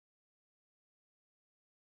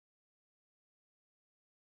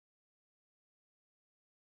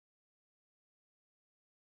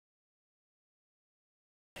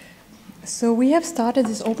So we have started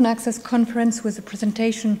this open access conference with a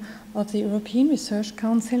presentation of the European Research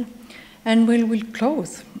Council, and we will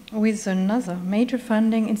close with another major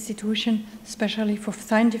funding institution, especially for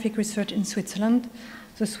scientific research in Switzerland,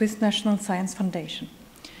 the Swiss National Science Foundation.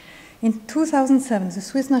 In 2007, the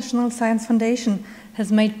Swiss National Science Foundation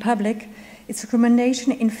has made public its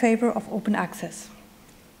recommendation in favor of open access,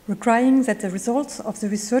 requiring that the results of the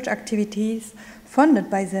research activities funded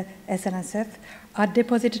by the SNSF are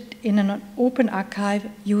deposited in an open archive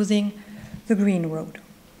using the Green Road.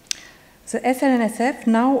 The SNSF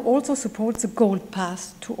now also supports the Gold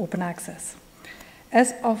Path to open access.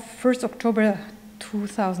 As of 1st October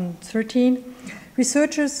 2013,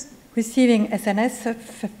 researchers receiving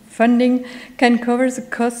SNSF funding can cover the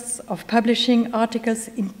costs of publishing articles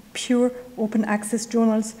in pure open access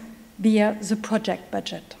journals via the project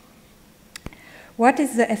budget. What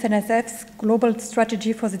is the SNSF's global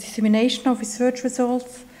strategy for the dissemination of research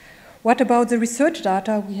results? What about the research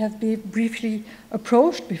data we have briefly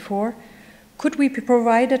approached before? Could we be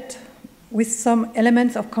provided with some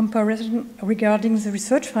elements of comparison regarding the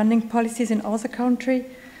research funding policies in other countries?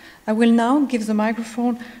 I will now give the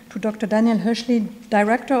microphone to Dr. Daniel Höschli,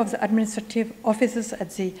 Director of the Administrative Offices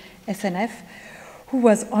at the SNF, who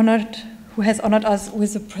has honored us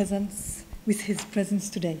with his presence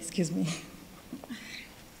today. Excuse me.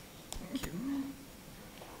 Thank you.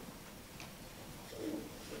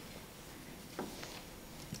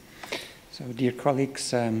 So, dear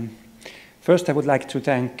colleagues, first I would like to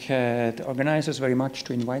thank the organizers very much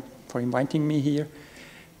for inviting me here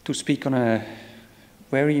to speak on a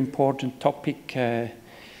very important topic,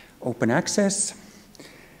 open access.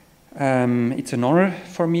 It's an honor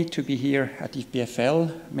for me to be here at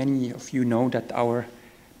EPFL. Many of you know that our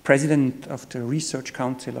president of the Research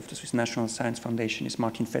Council of the Swiss National Science Foundation is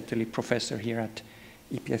Martin Vetterli, professor here at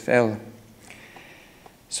EPFL.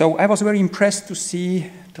 So I was very impressed to see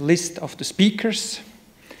the list of the speakers,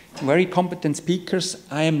 very competent speakers.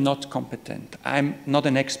 I am not competent. I'm not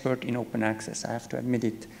an expert in open access. I have to admit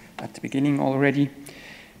it at the beginning already.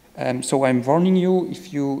 So I'm warning you,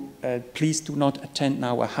 if you please do not attend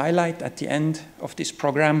now a highlight at the end of this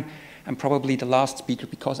program. I'm probably the last speaker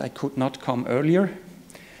because I could not come earlier.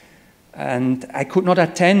 And I could not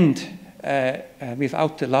attend,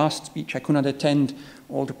 without the last speech, I could not attend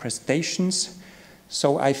all the presentations.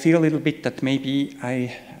 So I feel a little bit that maybe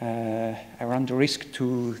I run the risk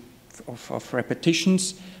of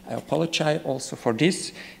repetitions. I apologize also for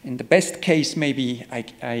this. In the best case, maybe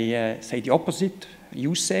I say the opposite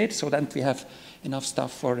you said, so that we have enough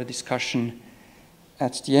stuff for the discussion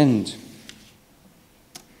at the end.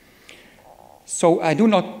 So I do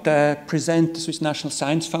not present the Swiss National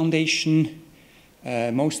Science Foundation.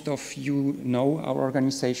 Most of you know our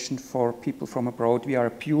organization for people from abroad. We are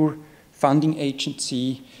a pure funding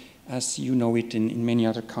agency, as you know it in many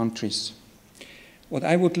other countries. What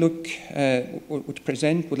I would like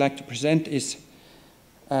to present is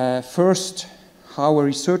first how a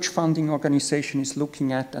research funding organization is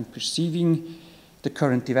looking at and perceiving the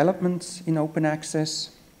current developments in open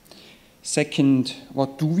access. Second,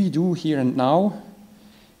 what do we do here and now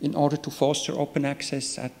in order to foster open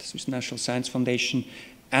access at the Swiss National Science Foundation?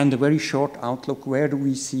 And a very short outlook, where do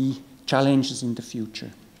we see challenges in the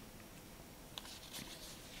future?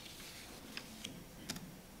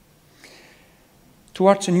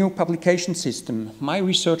 Towards a new publication system, my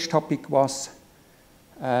research topic was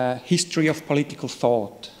history of political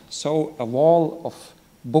thought. So a wall of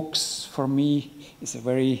books for me is a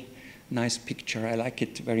very nice picture. I like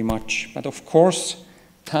it very much. But of course,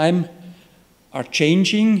 times are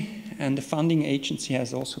changing, and the funding agency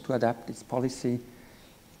has also to adapt its policy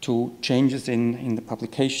to changes in the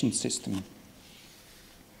publication system.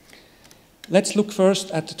 Let's look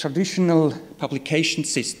first at the traditional publication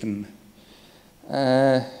system.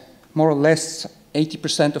 More or less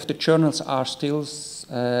 80% of the journals are still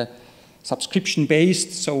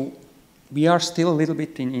subscription-based, so we are still a little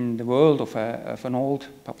bit in the world of an old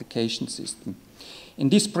publication system. In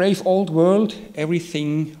this brave old world,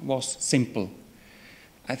 everything was simple.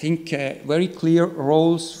 I think very clear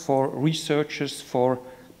roles for researchers, for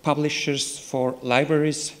publishers, for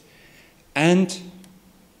libraries, and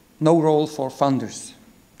no role for funders,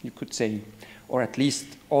 you could say, or at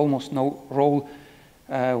least almost no role.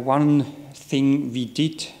 One thing we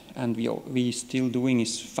did, and we still doing,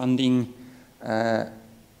 is funding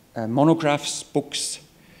monographs, books,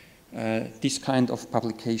 this kind of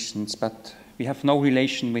publications, but we have no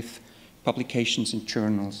relation with publications in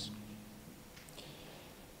journals.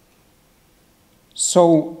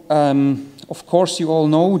 So, of course, you all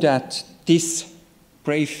know that this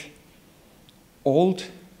brave old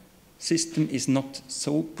system is not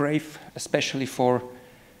so brave, especially for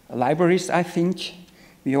libraries, I think.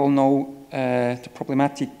 We all know the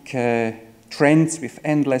problematic trends with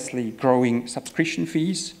endlessly growing subscription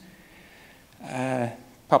fees,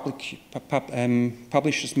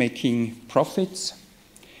 publishers making profits.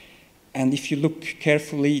 And if you look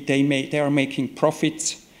carefully, they are making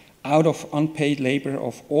profits out of unpaid labor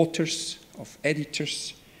of authors, of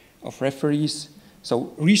editors, of referees.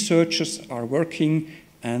 So researchers are working,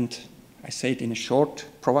 and I say it in a short,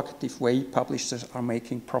 provocative way, publishers are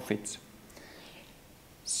making profits.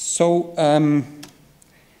 So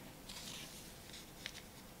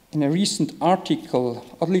in a recent article,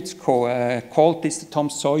 Odlyzko called this the Tom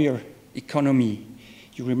Sawyer economy.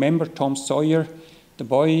 You remember Tom Sawyer, the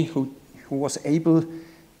boy who was able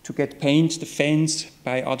to get paint the fence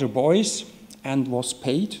by other boys and was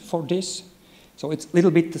paid for this. So it's a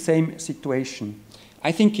little bit the same situation.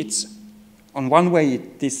 I think it's, on one way,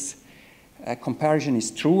 this comparison is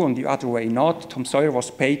true, on the other way not. Tom Sawyer was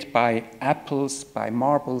paid by apples, by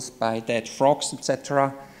marbles, by dead frogs,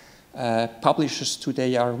 etc. Publishers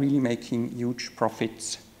today are really making huge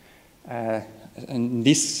profits. And in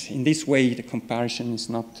this way, the comparison is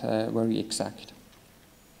not very exact.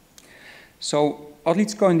 So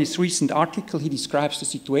Odlyzko, in this recent article, he describes the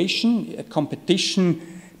situation, a competition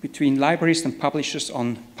between libraries and publishers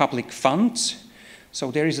on public funds. So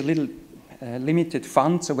there is a little limited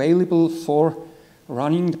funds available for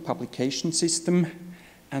running the publication system,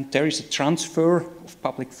 and there is a transfer of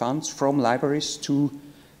public funds from libraries to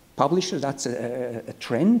publishers. That's a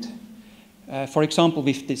trend. For example,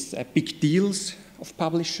 with these big deals of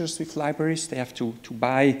publishers with libraries, they have to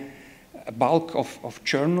buy a bulk of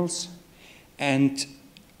journals. And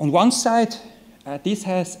on one side, this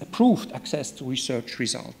has improved access to research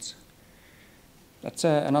results. That's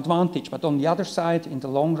an advantage. But on the other side, in the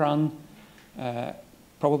long run,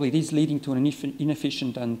 probably this is leading to an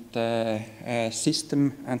inefficient and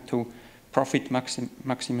system and to profit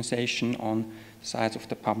maximization on the side of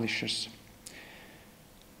the publishers.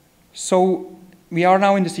 So we are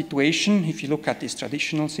now in the situation, if you look at this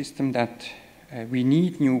traditional system, that we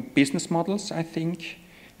need new business models, I think,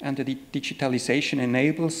 and the digitalization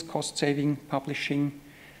enables cost-saving publishing,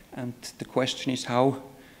 and the question is how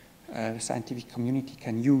the scientific community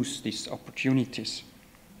can use these opportunities.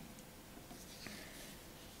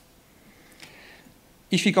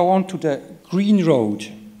 If we go on to the green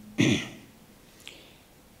road,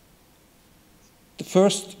 the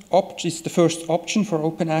first option for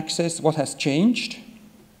open access. What has changed?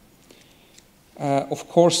 Of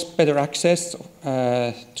course, better access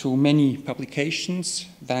to many publications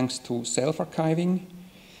thanks to self-archiving,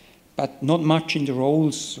 but not much in the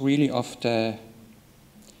roles really of the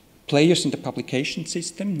players in the publication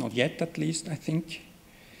system, not yet at least, I think.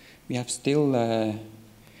 We have still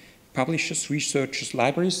publishers, researchers,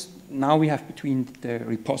 libraries. Now we have between the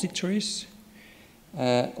repositories,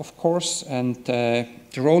 of course, and the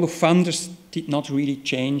role of funders did not really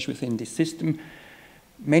change within this system.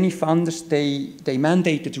 Many funders, they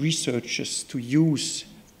mandated researchers to use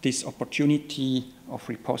this opportunity of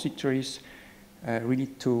repositories really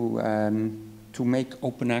to make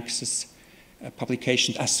open access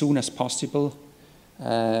publications as soon as possible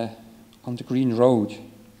on the green road.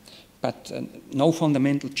 But no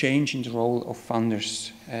fundamental change in the role of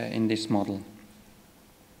funders in this model.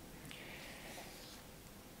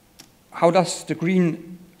 How does the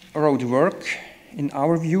green road work? In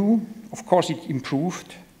our view, of course, it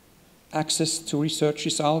improved access to research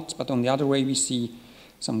results, but on the other way, we see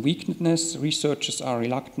some weakness. Researchers are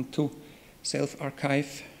reluctant to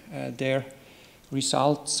self-archive their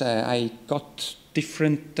results. I got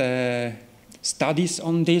different studies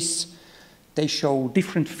on this. They show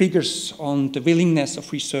different figures on the willingness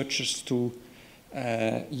of researchers to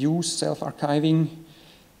use self-archiving,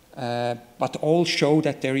 but all show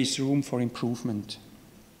that there is room for improvement,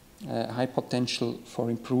 high potential for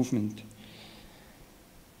improvement.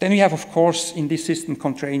 Then we have, of course, in this system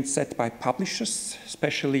constraints set by publishers,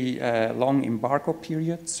 especially long embargo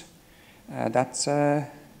periods. That's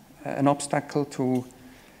an obstacle to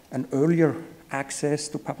an earlier access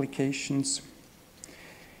to publications.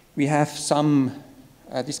 We have some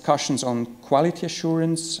discussions on quality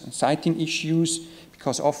assurance and citing issues,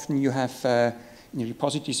 because often you have in your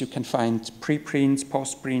repositories you can find preprints,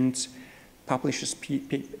 postprints, publishers'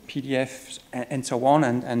 PDFs, and so on,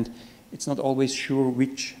 and it's not always sure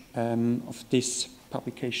which of these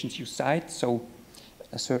publications you cite, so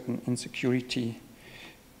a certain insecurity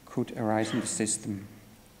could arise in the system.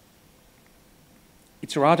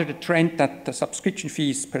 It's rather the trend that the subscription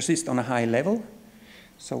fees persist on a high level.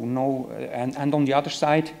 So no, and on the other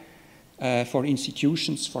side, for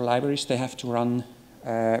institutions, for libraries, they have to run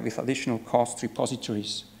with additional cost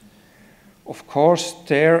repositories. Of course,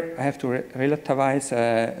 there I have to relativize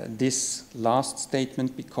this last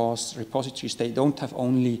statement, because repositories, they don't have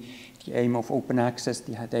only the aim of open access,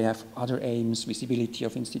 they have other aims, visibility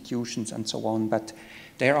of institutions and so on, but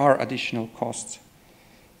there are additional costs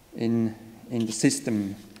in the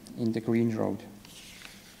system, in the green road.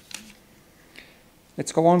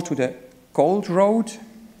 Let's go on to the gold road.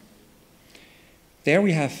 There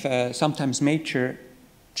we have sometimes major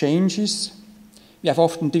changes. We have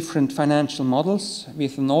often different financial models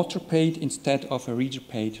with an author-paid instead of a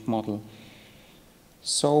reader-paid model.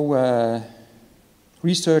 So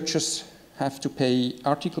researchers have to pay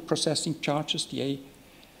article processing charges, the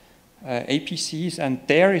APCs, and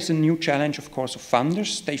there is a new challenge, of course, of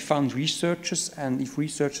funders. They fund researchers, and if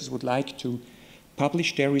researchers would like to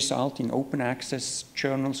publish their result in open access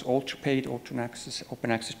journals, author-paid open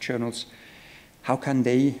access journals, how can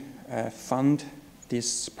they fund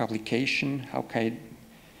this publication? How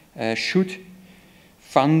should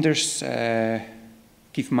funders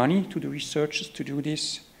give money to the researchers to do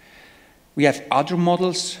this? We have other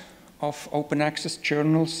models of open access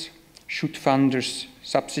journals. Should funders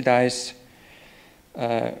subsidize?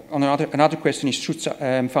 Another question is, should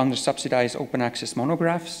funders subsidize open access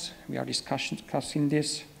monographs? We are discussing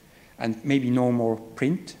this, and maybe no more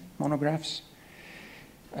print monographs.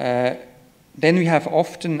 Then we have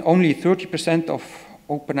often only 30% of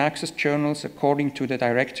open access journals, according to the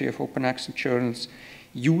Directory of Open Access Journals,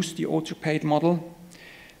 use the author-paid model.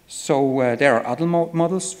 So there are other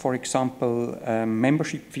models, for example,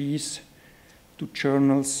 membership fees to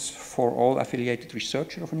journals for all affiliated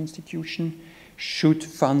researchers of an institution. Should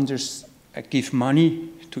funders give money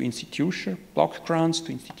to institutions, block grants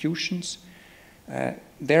to institutions?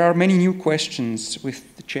 There are many new questions with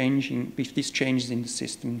these changes in the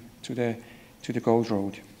system to the gold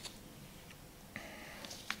road.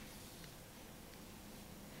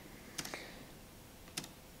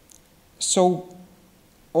 So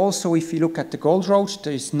also, if you look at the gold road,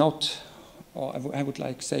 there is not, or I would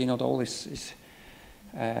like to say, not all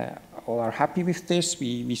all are happy with this.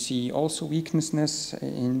 We see also weaknesses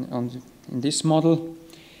in this model.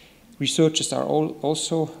 Researchers are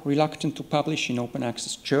also reluctant to publish in open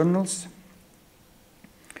access journals.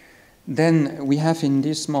 Then we have in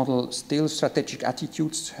this model still strategic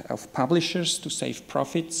attitudes of publishers to save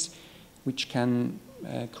profits, which can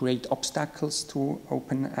create obstacles to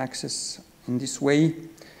open access in this way.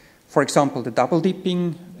 For example, the double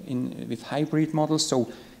dipping with hybrid models.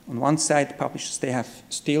 So on one side, publishers, they have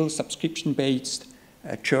still subscription-based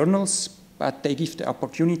journals, but they give the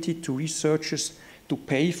opportunity to researchers to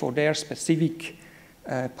pay for their specific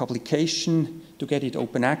publication to get it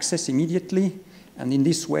open access immediately. And in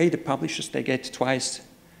this way, the publishers, they get twice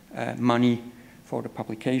money for the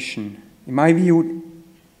publication. In my view,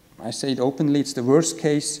 I say it openly, it's the worst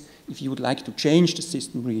case if you would like to change the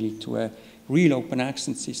system really to a real open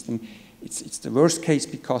access system. It's the worst case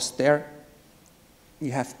because there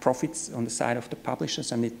you have profits on the side of the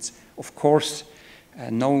publishers, and it's, of course,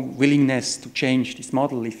 no willingness to change this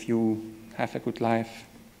model if you have a good life.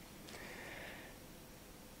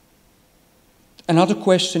 Another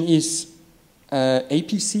question is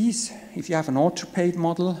APCs. If you have an author-paid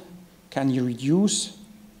model, can you reduce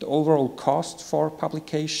the overall cost for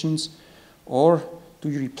publications, or do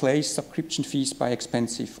you replace subscription fees by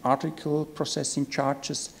expensive article processing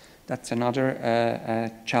charges? That's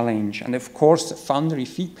another challenge. And of course, funder,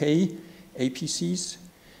 if we pay APCs,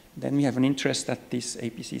 then we have an interest that these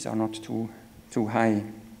APCs are not too high.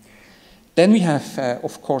 Then we have,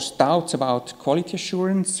 of course, doubts about quality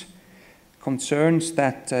assurance, concerns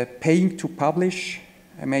that paying to publish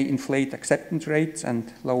may inflate acceptance rates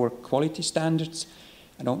and lower quality standards.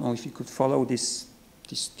 I don't know if you could follow this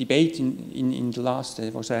debate in the last,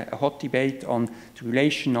 there was a hot debate on the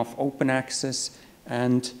relation of open access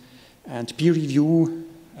and peer review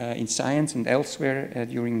in science and elsewhere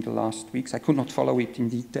during the last weeks. I could not follow it in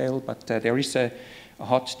detail, but there is a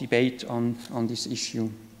hot debate on this issue.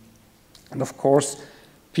 And of course,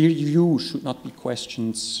 peer review should not be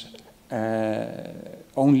questioned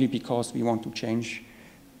only because we want to change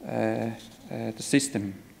the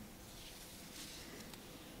system.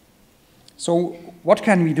 So what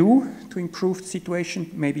can we do to improve the situation,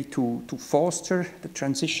 maybe to foster the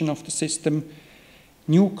transition of the system?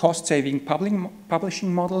 New cost-saving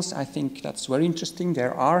publishing models, I think that's very interesting.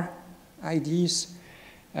 There are ideas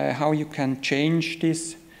how you can change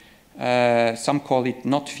this. Some call it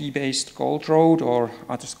not fee-based gold road, or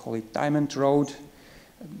others call it diamond road.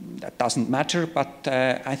 That doesn't matter, but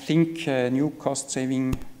I think new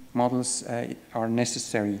cost-saving models are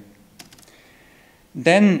necessary.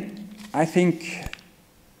 Then I think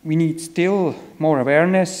we need still more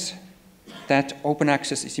awareness that open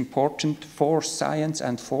access is important for science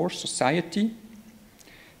and for society.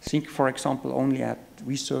 Think, for example, only at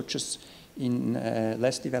researchers in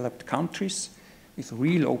less developed countries. With a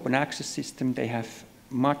real open access system, they have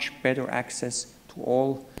much better access to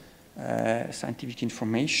all scientific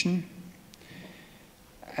information.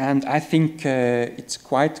 And I think it's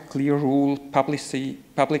quite clear rule,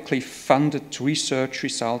 publicly funded research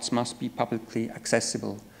results must be publicly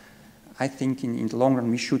accessible. I think in the long run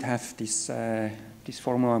we should have this, this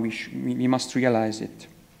formula, we must realize it.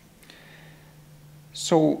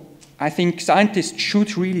 So I think scientists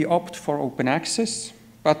should really opt for open access,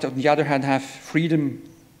 but on the other hand have freedom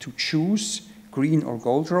to choose green or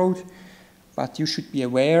gold road. But you should be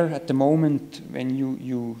aware at the moment when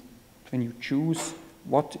you choose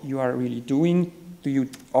what you are really doing. Do you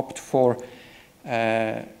opt for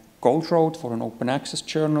gold road, for an open access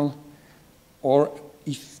journal, or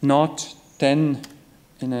if not, then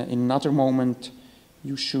in another moment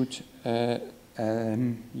you should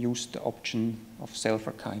use the option of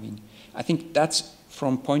self-archiving. I think that's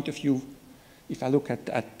from point of view, if I look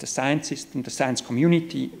at the science system, the science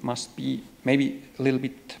community must be maybe a little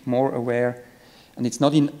bit more aware, and it's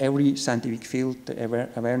not in every scientific field, the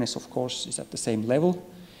awareness of course is at the same level.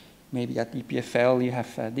 Maybe at EPFL you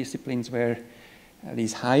have disciplines where it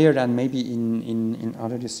is higher than maybe in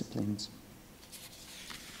other disciplines.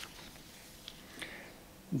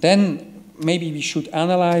 Then maybe we should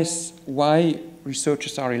analyze why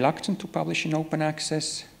researchers are reluctant to publish in open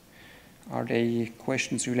access. Are they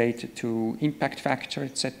questions related to impact factor,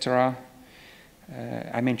 etc.?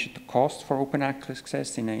 I mentioned the cost for open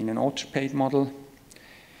access in an author-paid model.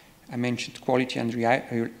 I mentioned quality and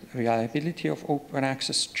reliability of open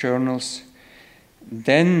access journals.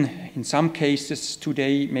 Then, in some cases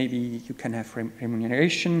today, maybe you can have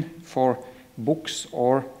remuneration for books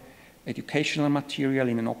or educational material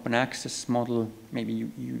in an open access model. Maybe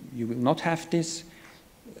you will not have this.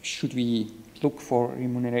 Should we look for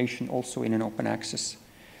remuneration also in an open access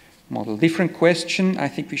model? Different question. I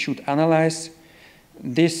think we should analyze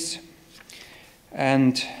this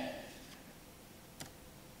and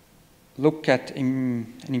look at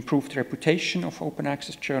an improved reputation of open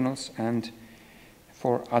access journals and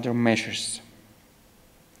for other measures.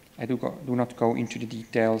 I do not go into the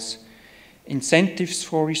details. Incentives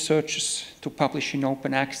for researchers to publish in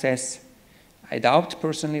open access, I doubt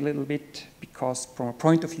personally a little bit, because from a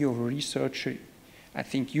point of view of a researcher, I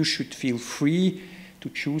think you should feel free to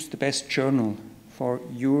choose the best journal for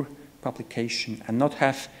your publication and not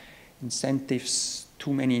have incentives,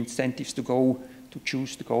 too many incentives to go to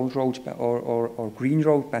choose the gold road or green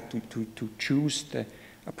road, but to choose the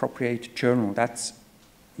appropriate journal. That's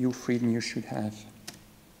your freedom you should have.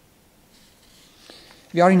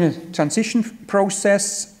 We are in a transition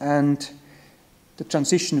process, and the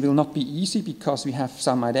transition will not be easy because we have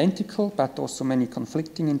some identical but also many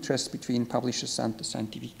conflicting interests between publishers and the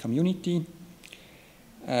scientific community.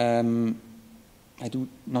 I do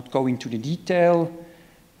not go into the detail.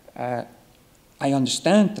 I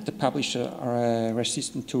understand that the publishers are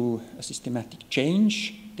resistant to a systematic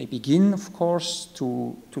change. They begin, of course,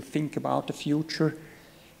 to think about the future,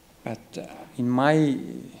 but in my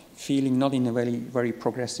feeling, not in a very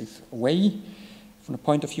progressive way. From the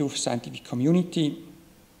point of view of scientific community,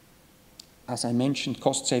 as I mentioned,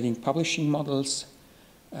 cost-saving publishing models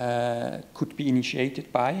could be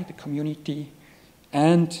initiated by the community,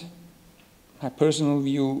 and my personal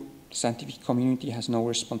view, the scientific community has no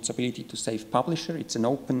responsibility to save publisher. It's an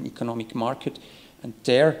open economic market, and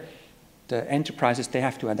there the enterprises, they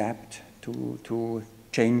have to adapt to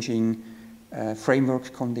changing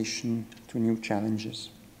framework condition, to new challenges.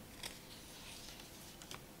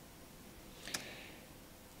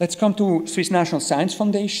 Let's come to Swiss National Science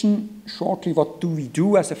Foundation. Shortly, what do we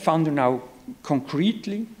do as a funder now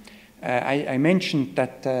concretely? I mentioned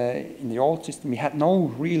that in the old system we had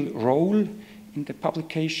no real role in the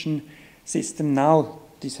publication system. Now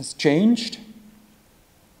this has changed.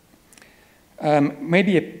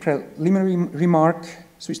 Maybe a preliminary remark,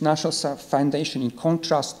 Swiss National Foundation, in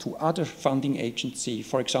contrast to other funding agencies,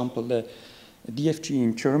 for example the DFG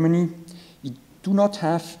in Germany, we do not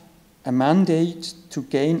have a mandate to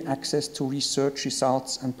gain access to research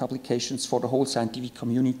results and publications for the whole scientific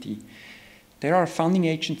community. There are funding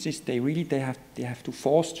agencies, they have to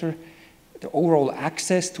foster the overall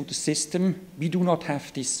access to the system. We do not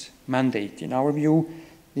have this mandate. In our view,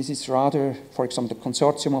 this is rather, for example, the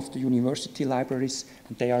consortium of the university libraries,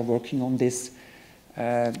 and they are working on this.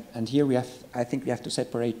 And here I think we have to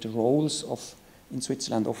separate the roles of in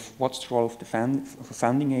Switzerland of what's the role of the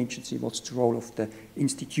funding agency, what's the role of the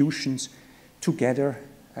institutions together,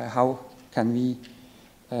 how can we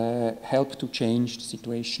help to change the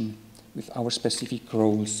situation with our specific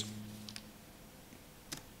roles.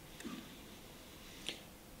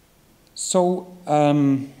 So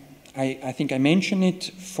I think I mentioned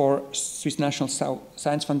it, for Swiss National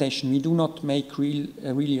Science Foundation, we do not make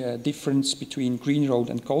really a difference between green road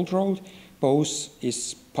and gold road. Both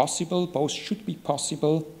is possible, both should be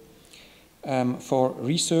possible for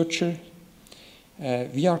researcher.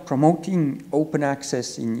 We are promoting open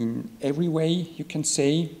access in every way, you can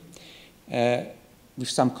say, with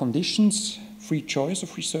some conditions, free choice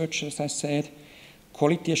of research, as I said.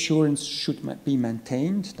 Quality assurance should be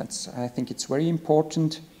maintained. I think it's very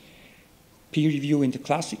important. Peer review in the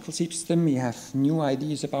classical system, we have new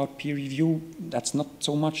ideas about peer review. That's not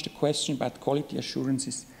so much the question, but quality assurance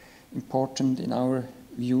is important in our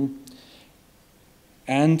view.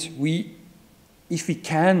 And if we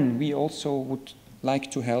can, we also would like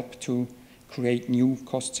to help to create new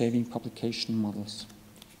cost-saving publication models.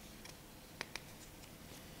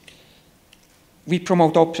 We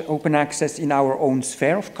promote open access in our own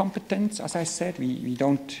sphere of competence, as I said. We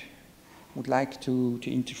would like to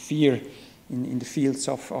interfere in the fields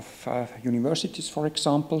of universities, for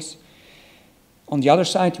example. On the other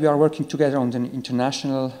side, we are working together on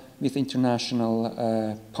with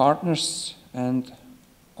international partners and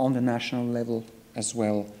on the national level as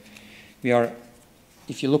well. We are,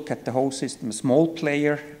 if you look at the whole system, a small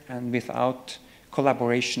player, and without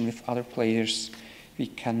collaboration with other players, we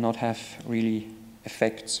cannot have really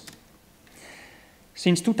effects.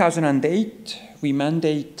 Since 2008, we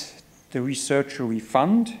mandate the researcher we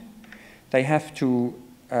fund. They have to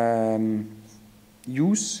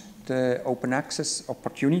use the open access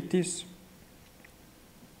opportunities.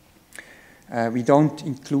 We don't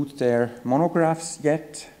include their monographs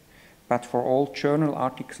yet, but for all journal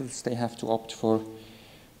articles, they have to opt for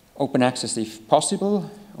open access if possible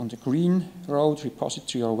on the green road,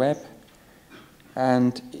 repository or web.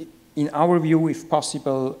 And in our view, if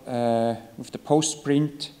possible, with the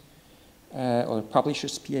post-print or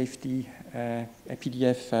publisher's PFD, a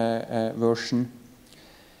PDF version.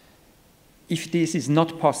 If this is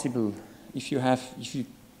not possible, if you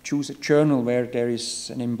choose a journal where there is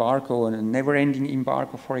an embargo, and a never-ending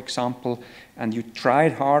embargo, for example, and you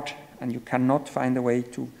tried hard and you cannot find a way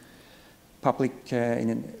to public in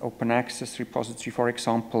an open access repository, for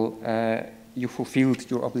example, you fulfilled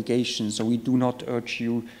your obligations. So we do not urge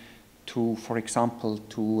you to, for example,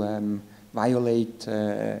 to violate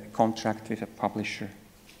a contract with a publisher.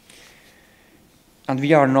 And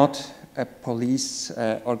we are not a police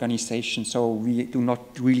organization, so we do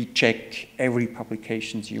not really check every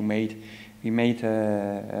publications you made. We made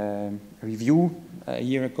a review a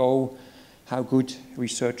year ago, how good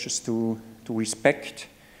researchers to respect,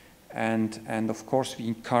 and of course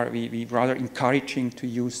we rather encouraging to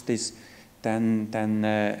use this than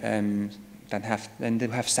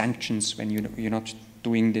have sanctions when you're not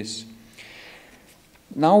doing this.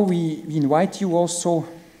 Now we invite you also,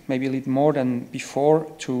 maybe a little more than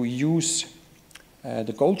before, to use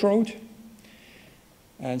the Gold Road.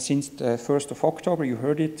 And since the 1st of October, you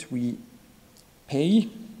heard it, we pay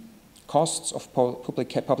costs of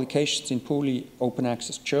publications in fully open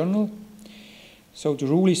access journal. So the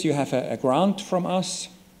rule is you have a grant from us,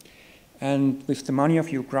 and with the money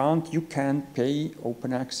of your grant, you can pay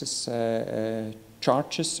open access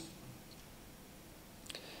charges,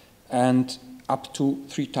 and up to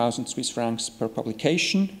 3,000 Swiss francs per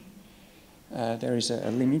publication. There is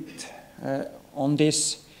a limit on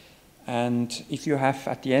this, and if you have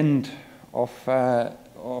at the end of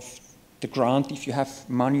the grant, if you have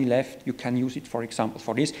money left, you can use it, for example,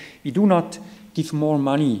 for this. We do not give more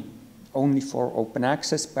money only for open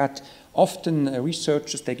access, but often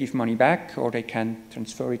researchers, they give money back, or they can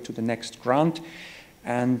transfer it to the next grant.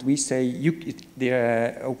 And we say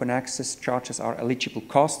the open access charges are eligible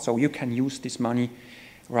costs, so you can use this money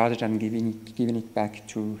rather than giving it back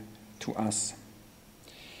to us.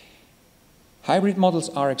 Hybrid models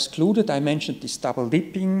are excluded. I mentioned this double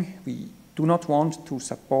dipping. We do not want to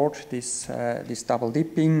support this double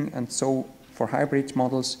dipping, and so for hybrid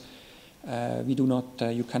models, we do not.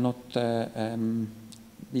 You cannot.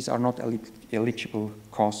 These are not eligible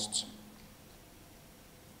costs.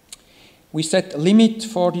 We set a limit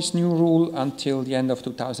for this new rule until the end of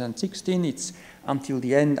 2016. It's until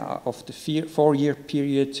the end of the 4-year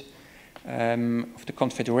period of the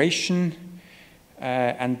Confederation.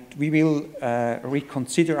 And we will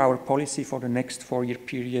reconsider our policy for the next 4-year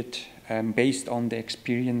period based on the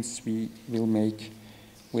experience we will make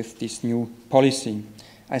with this new policy.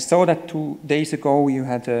 I saw that 2 days ago you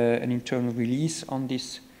had an internal release on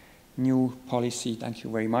this new policy. Thank you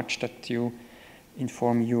very much that you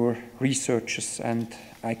inform your researchers, and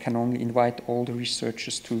I can only invite all the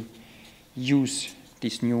researchers to use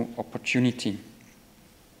this new opportunity.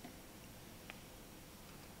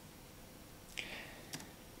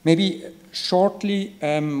 Maybe shortly,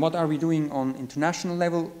 what are we doing on international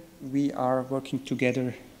level? We are working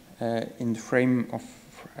together in the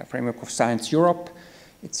framework of Science Europe.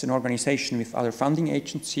 It's an organization with other funding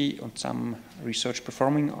agency and some research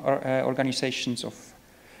performing organizations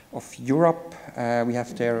of Europe. We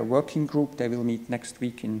have their working group. They will meet next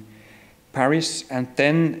week in Paris. And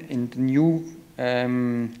then in the new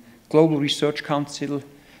Global Research Council,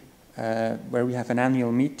 where we have an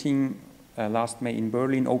annual meeting last May in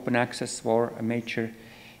Berlin, open access was a major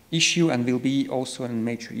issue and will be also a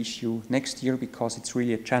major issue next year, because it's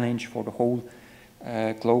really a challenge for the whole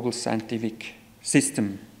global scientific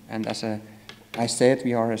system. And as I said,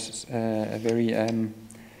 we are a very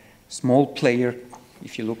small player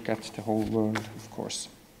if you look at the whole world, of course.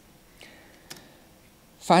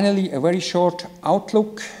 Finally, a very short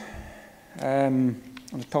outlook on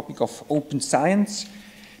the topic of open science,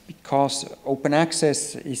 because open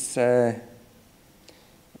access is a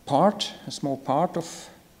small part of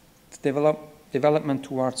the development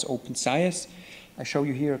towards open science. I show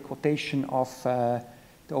you here a quotation of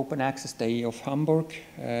the Open Access Day of Hamburg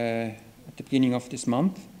at the beginning of this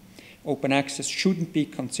month. Open access shouldn't be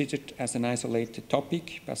considered as an isolated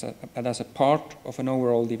topic, but as a part of an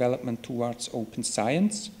overall development towards open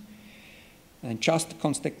science. And just the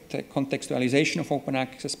contextualization of open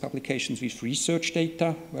access publications with research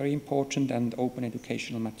data, very important, and open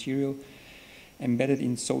educational material embedded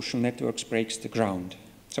in social networks breaks the ground.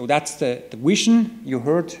 So that's the vision. You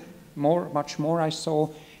heard much more, I saw,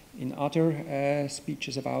 in other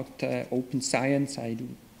speeches about open science. I do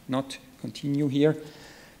not continue here.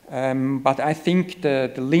 But I think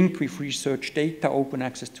the link with research data, open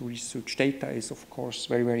access to research data, is of course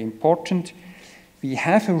very, very important. We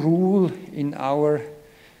have a rule in our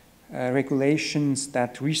regulations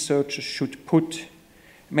that researchers should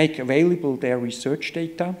make available their research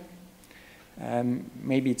data.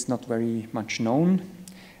 Maybe it's not very much known.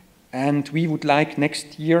 And we would like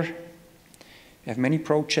next year, we have many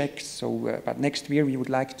projects, but next year we would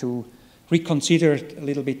like to reconsider a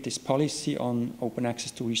little bit this policy on open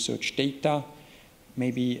access to research data,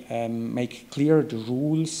 maybe make clear the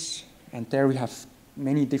rules, and there we have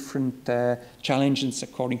many different challenges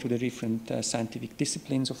according to the different scientific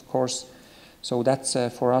disciplines, of course. So that's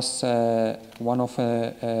for us one of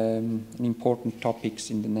an important topics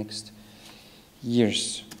in the next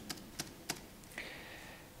years.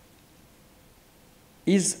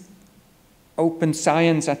 Is open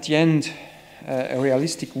science at the end a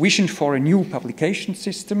realistic vision for a new publication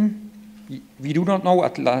system? We do not know,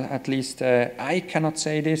 at least I cannot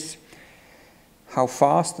say this. How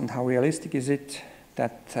fast and how realistic is it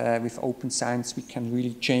that with open science we can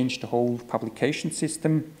really change the whole publication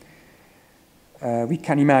system? We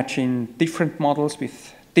can imagine different models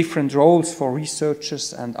with different roles for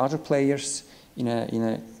researchers and other players in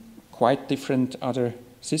a quite different other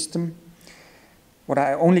system. What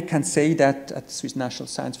I only can say that at the Swiss National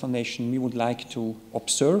Science Foundation we would like to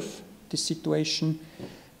observe this situation,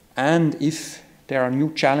 and if there are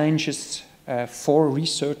new challenges for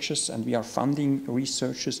researchers and we are funding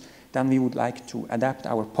researchers, then we would like to adapt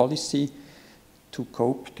our policy to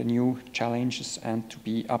cope the new challenges and to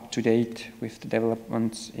be up to date with the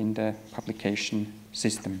developments in the publication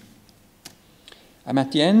system. I'm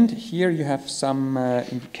at the end. Here you have some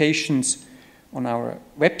indications on our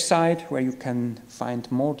website where you can find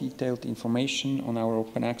more detailed information on our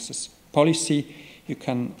open access policy. You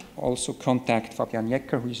can also contact Fabian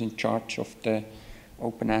Jecker, who is in charge of the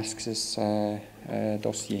open access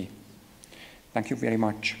dossier. Thank you very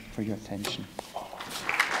much for your attention.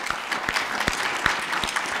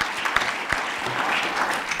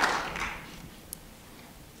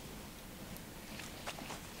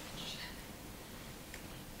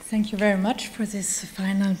 Thank you very much for this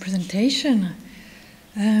final presentation.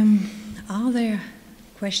 Are there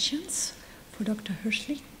questions for Dr.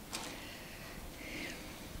 Hirschli?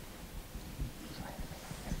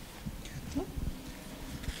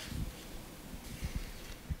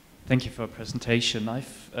 Thank you for your presentation.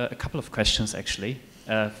 I've a couple of questions, actually.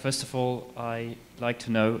 First of all, I'd like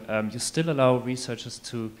to know, you still allow researchers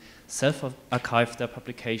to self-archive their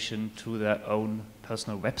publication to their own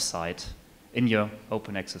personal website in your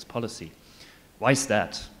open access policy. Why is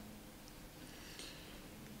that?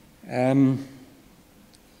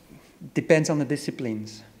 Depends on the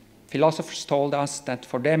disciplines. Philosophers told us that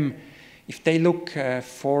for them if they look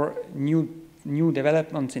for new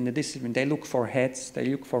developments in the discipline, they look for heads, they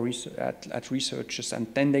look for at researchers, and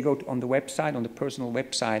then they go on the website, on the personal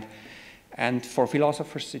website. And for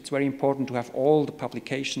philosophers, it's very important to have all the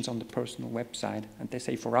publications on the personal website. And they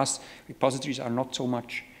say, for us, repositories are not so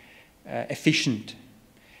much efficient.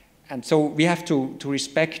 And so we have to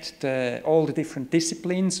respect all the different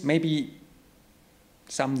disciplines. Maybe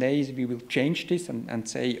some days we will change this and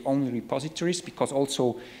say only repositories, because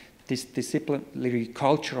also this disciplinary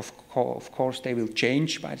culture, of course, they will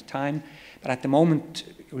change by the time. But at the moment,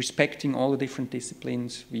 respecting all the different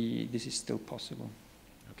disciplines, this is still possible.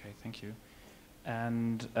 Okay, thank you.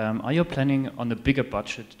 And are you planning on a bigger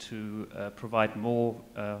budget to provide more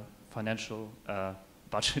financial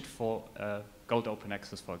budget for Gold Open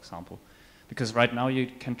Access, for example? Because right now you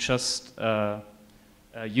can just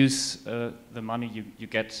use the money you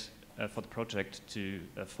get for the project to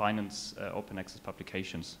finance open access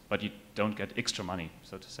publications, but you don't get extra money,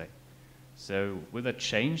 so to say. So will that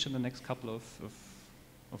change in the next couple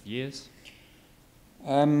of years?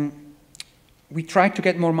 We try to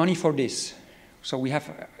get more money for this. So we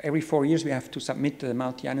have, every 4 years, we have to submit the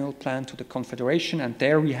multi-annual plan to the Confederation, and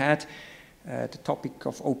there we had the topic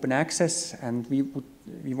of open access, and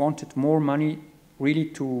we wanted more money really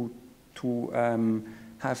to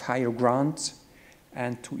have higher grants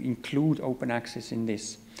and to include open access in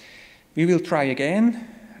this. We will try again,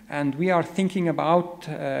 and we are thinking about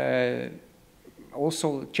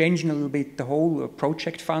also changing a little bit the whole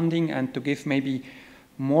project funding and to give maybe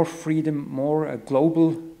more freedom, more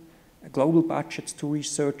global budgets to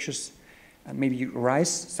researchers, and maybe rise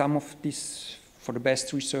some of this for the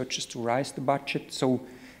best researchers, to rise the budget, so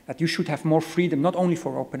that you should have more freedom, not only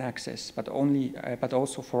for open access, but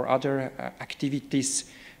also for other activities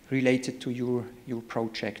related to your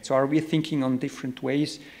project. So are we thinking on different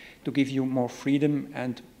ways to give you more freedom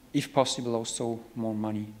and, if possible, also more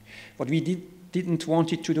money? What we didn't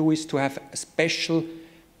want it to do is to have a special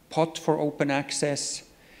pot for open access,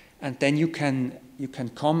 and then you can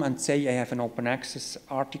come and say, I have an open access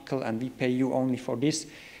article and we pay you only for this,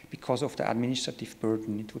 because of the administrative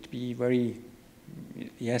burden. It would be very,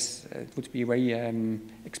 it would be very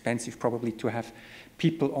expensive probably to have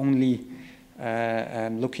people only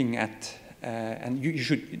looking at, and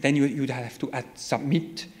you'd have to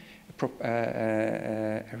submit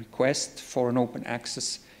a request for an open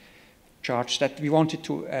access charge that we wanted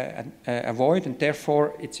to avoid, and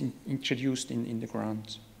therefore it's introduced in the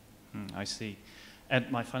grant. I see. And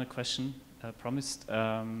my final question, promised,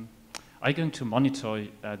 are you going to monitor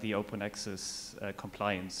the open access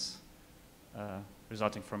compliance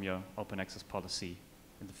resulting from your open access policy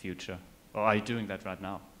in the future? Or are you doing that right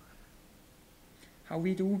now? How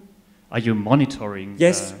we do? Are you monitoring?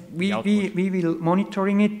 Yes, we will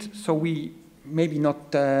monitoring it. So we maybe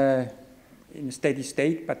not in a steady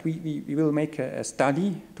state, but we will make a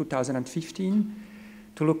study 2015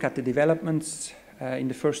 to look at the developments in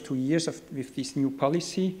the first 2 years with this new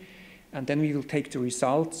policy, and then we will take the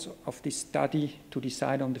results of this study to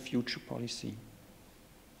decide on the future policy.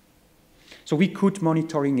 So we could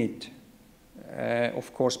monitoring it,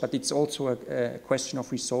 of course, but it's also a question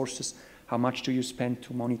of resources. How much do you spend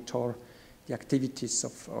to monitor the activities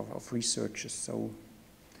of researchers? So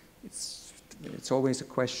it's always a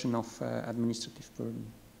question of administrative burden.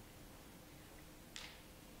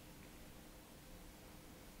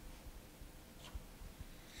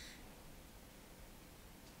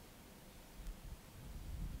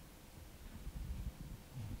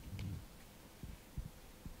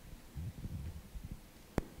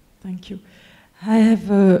 Thank you. I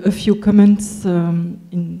have a few comments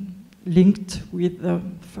linked with the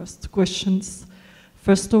first questions.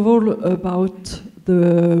 First of all, about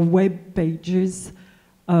the web pages,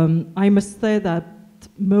 I must say that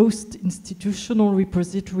most institutional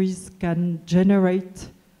repositories can generate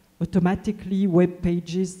automatically web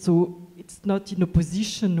pages, so it's not in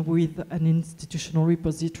opposition with an institutional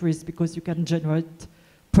repositories, because you can generate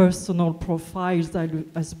personal profiles,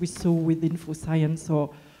 as we saw with InfoScience,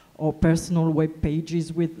 or personal web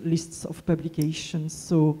pages with lists of publications.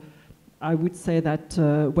 So I would say that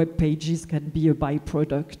web pages can be a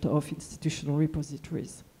byproduct of institutional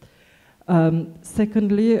repositories.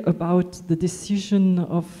 Secondly, about the decision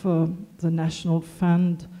of the National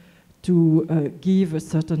Fund to give a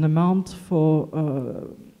certain amount for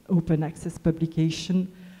open access publication,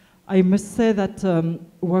 I must say that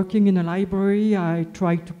working in a library, I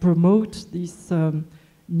try to promote this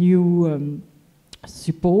new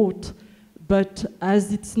support, but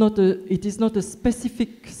as it is not a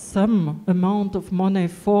specific amount of money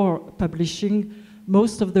for publishing,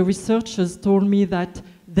 most of the researchers told me that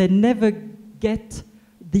they never get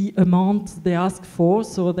the amount they ask for,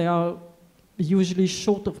 so they are usually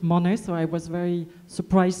short of money, so I was very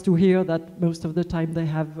surprised to hear that most of the time they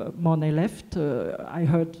have money left. I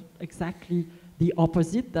heard exactly the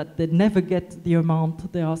opposite, that they never get the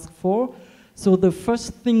amount they ask for. So the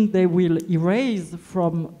first thing they will erase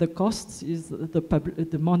from the costs is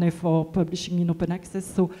the money for publishing in open access.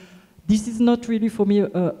 So this is not really for me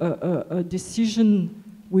a decision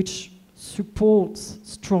which supports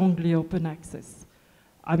strongly open access.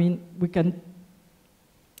 I mean, we can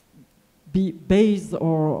be based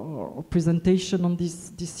or presentation on this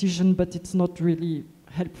decision, but it's not really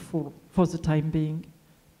helpful for the time being,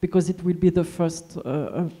 because it will be the first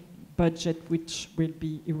budget which will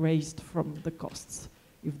be erased from the costs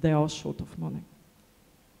if they are short of money.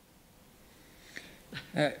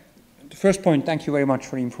 The first point, thank you very much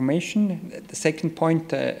for the information. The second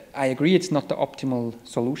point, I agree it's not the optimal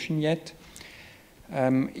solution yet.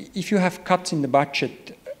 If you have cuts in the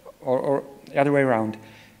budget, or the other way around,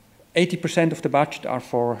 80% of the budget are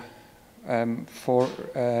for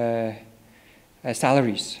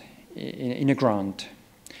salaries in a grant.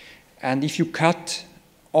 And if you cut,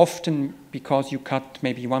 often because you cut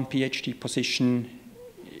maybe one PhD position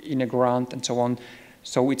in a grant and so on,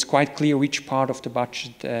 so it's quite clear which part of the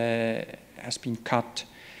budget has been cut.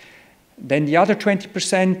 Then the other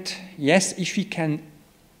 20%, yes, if we can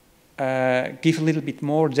give a little bit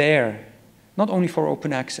more there, not only for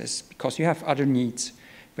open access, because you have other needs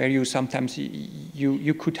where you sometimes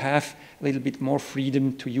you could have a little bit more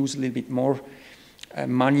freedom to use a little bit more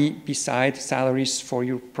money beside salaries for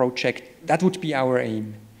your project. That would be our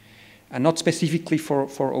aim, and not specifically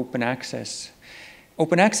for open access.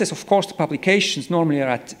 Open access, of course, the publications normally are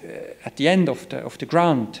at the end of the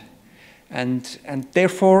grant, and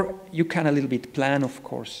therefore you can a little bit plan, of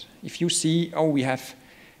course. If you see, oh, we have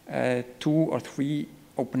 2 or 3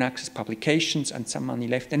 open access publications and some money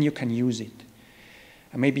left, then you can use it.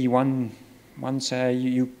 And maybe once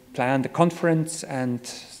you plan the conference and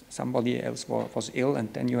somebody else was ill,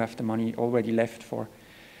 and then you have the money already left for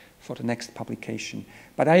the next publication.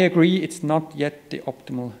 But I agree, it's not yet the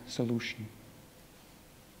optimal solution.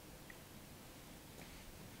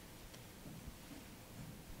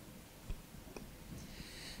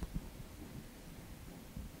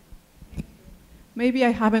 Maybe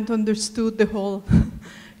I haven't understood the whole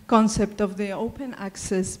concept of the open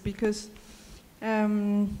access, because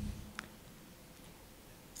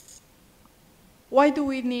why do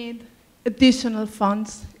we need additional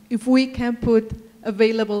funds if we can put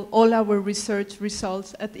available all our research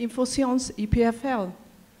results at InfoScience EPFL?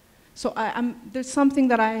 So there's something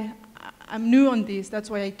that I'm new on this, that's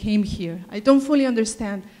why I came here. I don't fully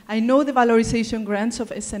understand. I know the valorization grants of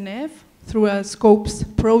SNF through a Scopes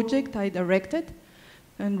project I directed,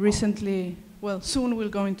 and recently, well, soon we're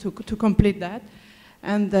going to complete that.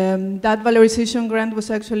 And that valorization grant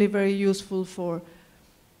was actually very useful for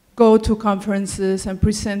go to conferences and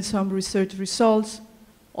present some research results,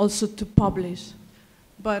 also to publish.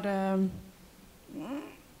 But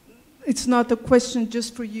it's not a question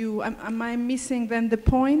just for you. Am I missing then the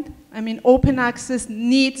point? I mean, open access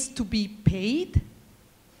needs to be paid,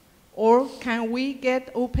 or can we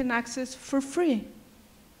get open access for free?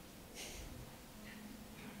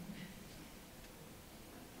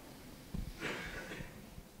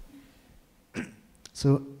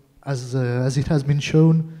 So, as it has been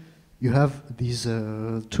shown, you have these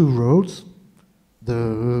 2 roads.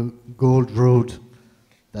 The gold road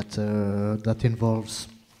that involves,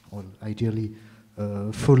 well, ideally,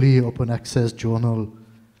 a fully open access journal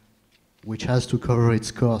which has to cover its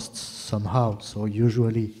costs somehow, so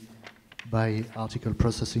usually by article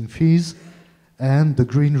processing fees, and the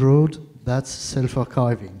green road, that's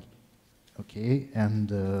self-archiving. Okay,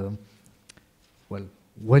 and well,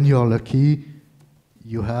 when you're lucky,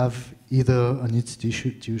 you have either an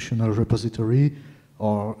institutional repository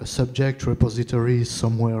or a subject repository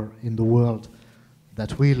somewhere in the world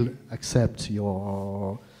that will accept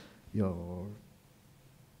your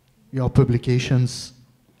publications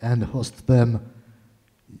and host them,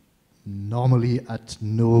 normally at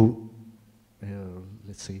no,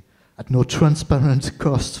 let's say, at no transparent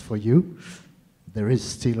cost for you. There is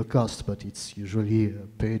still a cost, but it's usually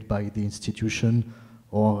paid by the institution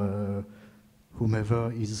or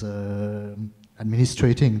whomever is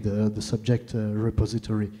administrating the subject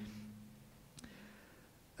repository.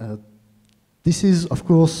 This is, of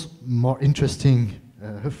course, more interesting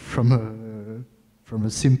from a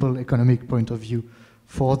simple economic point of view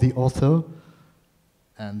for the author,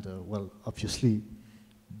 and well, obviously,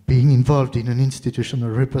 being involved in an institutional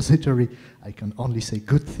repository, I can only say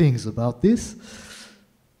good things about this.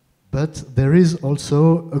 But there is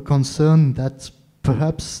also a concern that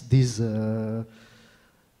perhaps these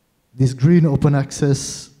green open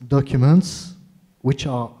access documents, which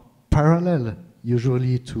are parallel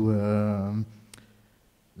usually to,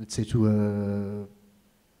 let's say, to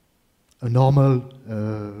a normal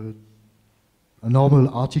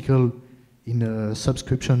article in a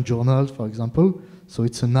subscription journal, for example. So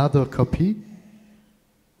it's another copy,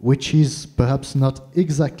 which is perhaps not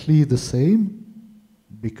exactly the same,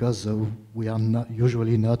 because we are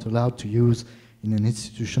usually not allowed to use in an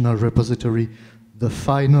institutional repository the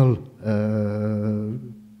final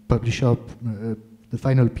publisher, the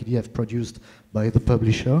final PDF produced by the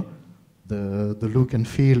publisher. The look and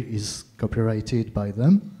feel is copyrighted by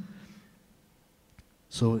them.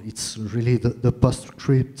 So it's really the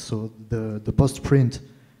postscript, so the postprint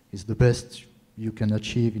is the best you can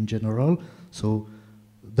achieve in general. So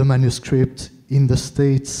the manuscript in the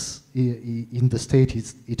States,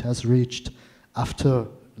 it has reached after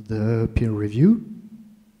the peer review.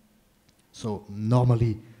 So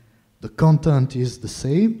normally the content is the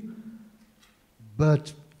same,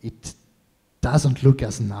 but it doesn't look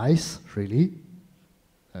as nice, really.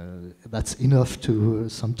 That's enough to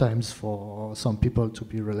sometimes for some people to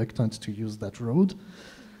be reluctant to use that road.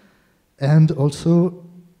 And also,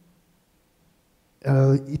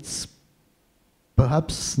 it's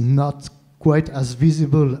perhaps not quite as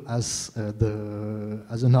visible as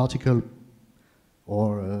an article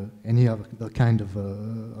or any other kind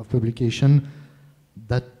of publication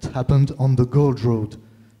that happened on the Gold Road,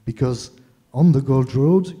 because on the Gold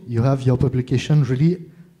Road you have your publication really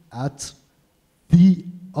at the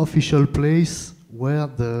official place where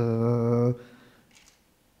the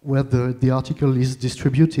article is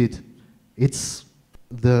distributed. It's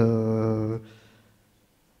the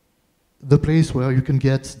place where you can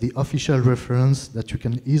get the official reference that you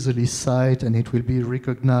can easily cite and it will be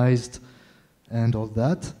recognized and all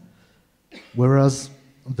that. Whereas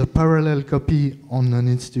the parallel copy on an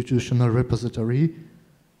institutional repository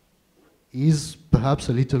is perhaps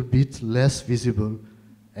a little bit less visible.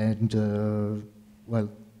 And well,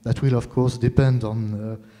 that will of course depend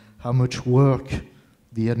on how much work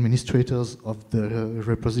the administrators of the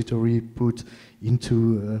repository put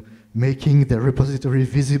into making the repository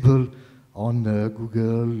visible on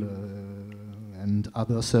Google and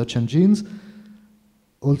other search engines.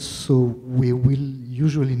 Also, we will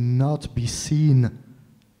usually not be seen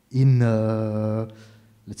in,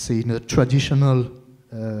 let's say, in a traditional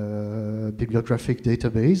bibliographic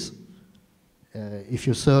database. If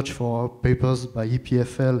you search for papers by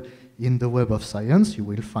EPFL in the Web of Science, you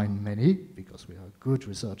will find many, because we are a good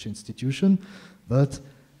research institution, but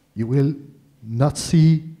you will not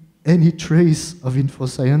see any trace of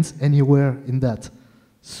InfoScience anywhere in that.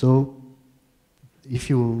 So if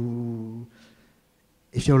you're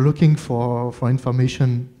looking for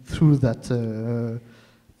information through that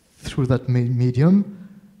medium,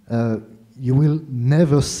 you will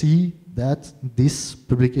never see that this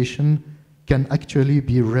publication can actually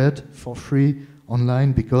be read for free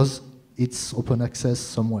online, because it's open access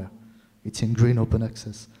somewhere. It's in green open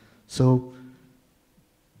access. So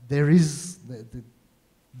there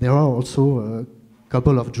are also a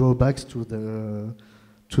couple of drawbacks to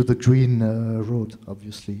the green road,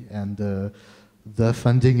 obviously, and the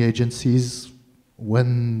funding agencies,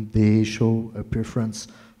 when they show a preference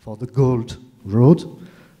for the gold road,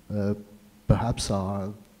 perhaps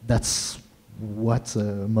that's what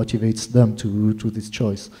motivates them to this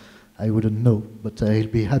choice. I wouldn't know, but I'll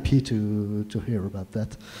be happy to hear about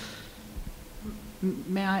that.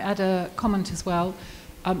 May I add a comment as well?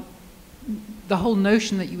 The whole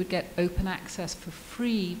notion that you would get open access for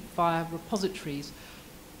free via repositories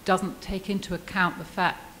doesn't take into account the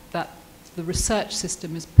fact that the research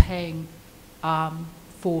system is paying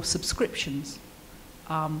for subscriptions.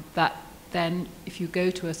 That then, if you go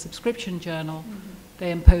to a subscription journal,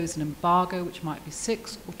 they impose an embargo, which might be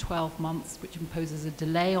 6 or 12 months, which imposes a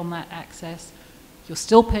delay on that access. You're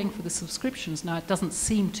still paying for the subscriptions. Now, it doesn't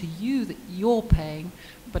seem to you that you're paying,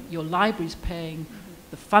 but your library's paying,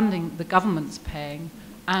 the funding, the government's paying,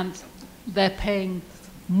 and they're paying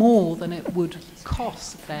more than it would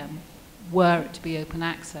cost them were it to be open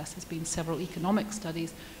access. There's been several economic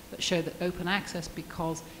studies that show that open access,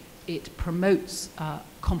 because it promotes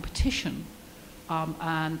competition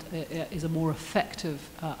and is a more effective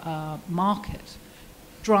market,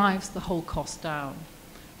 drives the whole cost down.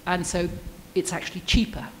 And so it's actually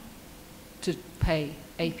cheaper to pay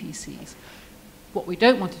APCs. What we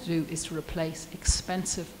don't want to do is to replace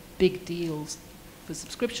expensive big deals for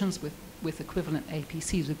subscriptions with equivalent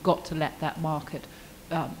APCs. We've got to let that market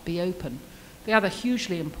be open. The other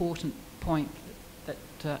hugely important point that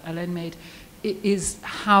Hélène made is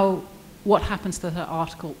how what happens to that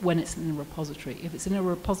article when it's in a repository. If it's in a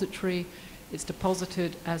repository, it's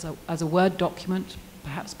deposited as a Word document,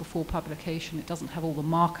 perhaps before publication. It doesn't have all the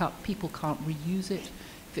markup. People can't reuse it.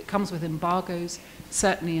 If it comes with embargoes,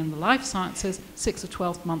 certainly in the life sciences, 6 or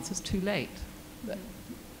 12 months is too late.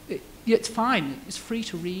 It's fine. It's free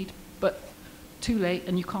to read, but too late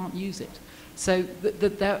and you can't use it. So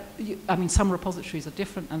I mean, some repositories are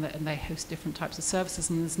different and they host different types of services,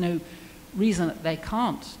 and there's no reason that they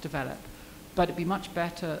can't develop. But it'd be much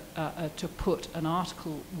better to put an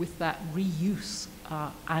article with that reuse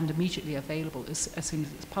and immediately available as soon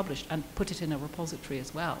as it's published, and put it in a repository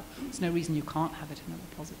as well. There's no reason you can't have it in a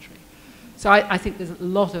repository. So I think there's a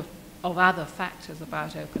lot of other factors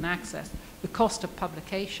about open access. The cost of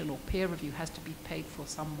publication or peer review has to be paid for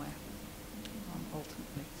somewhere,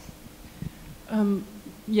 ultimately.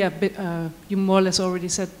 Yeah, but you more or less already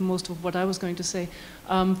said most of what I was going to say.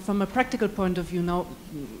 From a practical point of view now,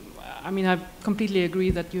 I mean, I completely agree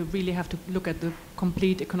that you really have to look at the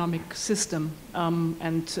complete economic system,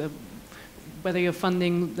 and whether you're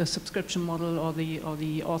funding the subscription model or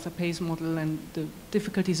the author pays model, and the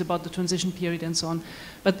difficulties about the transition period and so on.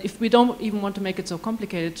 But if we don't even want to make it so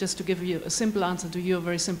complicated, just to give you a simple answer to your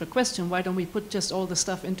very simple question, why don't we put just all the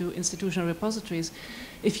stuff into institutional repositories?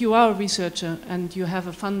 If you are a researcher and you have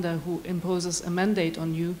a funder who imposes a mandate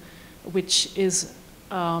on you, which is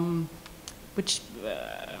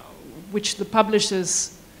which the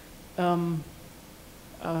publishers,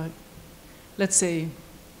 let's say,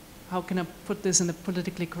 how can I put this in a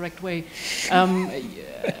politically correct way,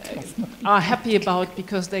 are happy about,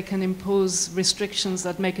 because they can impose restrictions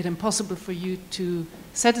that make it impossible for you to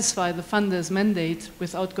satisfy the funder's mandate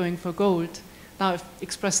without going for gold. Now I've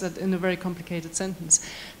expressed that in a very complicated sentence.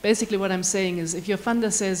 Basically what I'm saying is, if your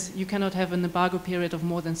funder says you cannot have an embargo period of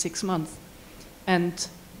more than 6 months, and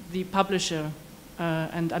the publisher,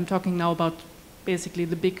 and I'm talking now about basically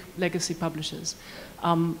the big legacy publishers,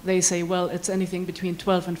 they say, well, it's anything between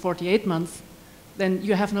 12 and 48 months, then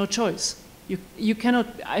you have no choice. You cannot,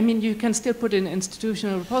 I mean, you can still put in an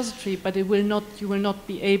institutional repository, but it will not, you will not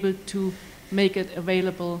be able to make it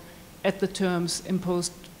available at the terms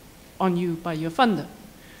imposed on you by your funder.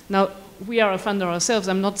 Now, we are a funder ourselves.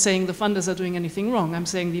 I'm not saying the funders are doing anything wrong. I'm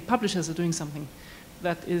saying the publishers are doing something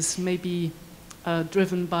that is maybe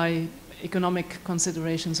driven by economic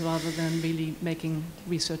considerations rather than really making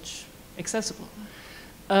research accessible.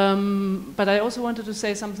 But I also wanted to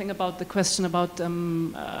say something about the question about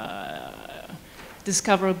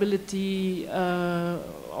discoverability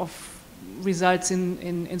of results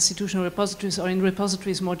in institutional repositories or in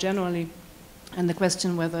repositories more generally, and the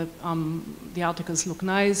question whether the articles look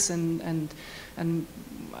nice and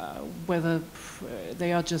whether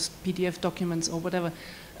they are just PDF documents or whatever.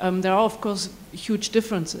 There are, of course, huge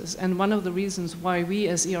differences, and one of the reasons why we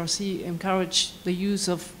as ERC encourage the use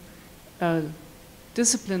of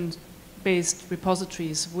discipline-based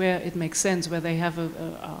repositories where it makes sense, where they have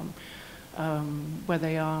where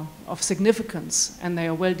they are of significance and they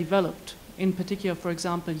are well developed. In particular, for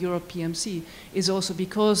example, Europe PMC is also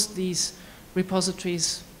because these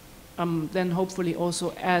repositories then hopefully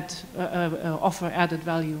also add offer added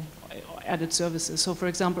value, added services. So, for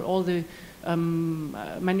example, all the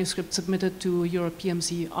manuscripts submitted to Europe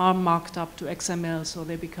PMC are marked up to XML, so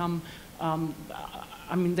they become,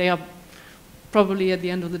 I mean, they are probably at the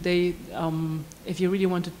end of the day, if you really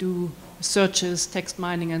want to do searches, text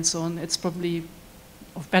mining and so on, it's probably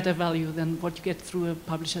of better value than what you get through a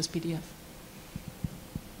publisher's PDF.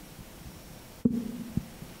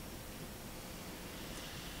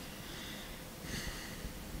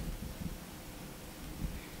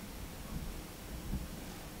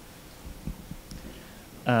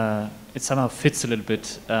 It somehow fits a little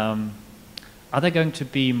bit. Are there going to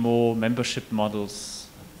be more membership models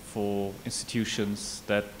for institutions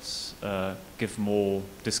that give more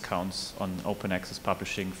discounts on open access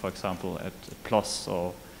publishing, for example, at PLOS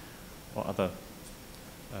or other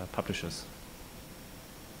publishers?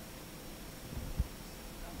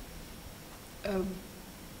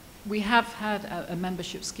 We have had a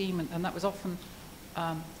membership scheme, and that was often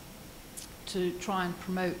to try and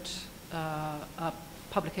promote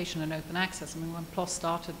publication and open access. I mean, when PLOS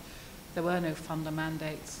started, there were no funder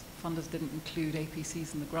mandates. Funders didn't include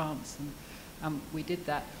APCs in the grants, and we did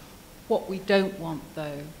that. What we don't want,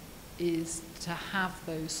 though, is to have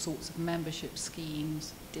those sorts of membership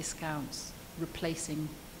schemes, discounts, replacing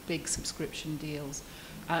big subscription deals.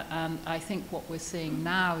 And I think what we're seeing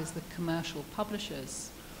now is the commercial publishers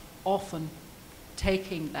often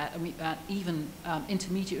taking that. I mean, even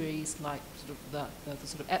intermediaries like sort of the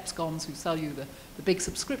sort of EPSCOMs who sell you the big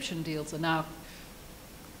subscription deals are now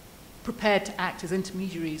prepared to act as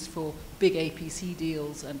intermediaries for big APC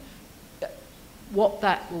deals. And what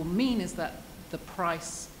that will mean is that the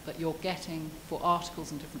price that you're getting for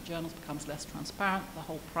articles in different journals becomes less transparent, the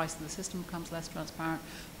whole price of the system becomes less transparent,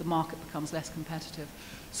 the market becomes less competitive.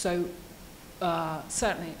 So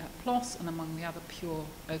certainly at PLOS and among the other pure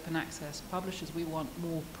open access publishers, we want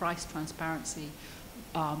more price transparency.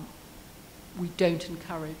 We don't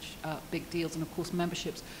encourage big deals, and of course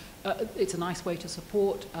memberships, it's a nice way to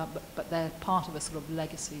support, but they're part of a sort of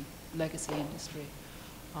legacy industry.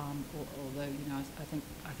 Although, you know, I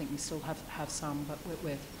think we still have some, but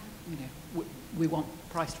we want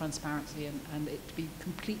price transparency and it to be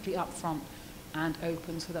completely upfront and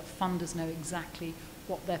open, so that funders know exactly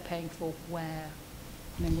what they're paying for, where,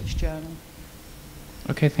 and in which journal.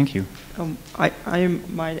 Okay, thank you. I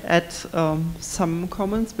might add some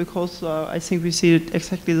comments, because I think we see it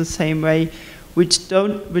exactly the same way, which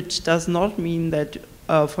does not mean that,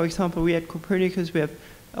 for example, we at Copernicus, we have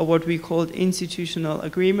what we call institutional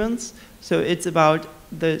agreements. So it's about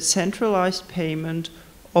the centralized payment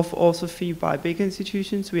of author fee by big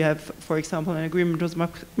institutions. We have, for example, an agreement with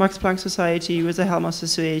Max Planck Society, with the Helmholtz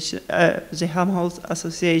Association,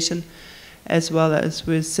 as well as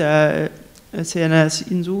with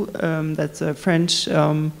SNSF, that's a French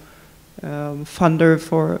funder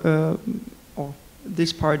for, or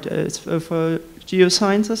this part is for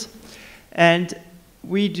geosciences. And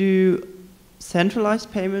we do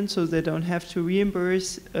centralized payments, so they don't have to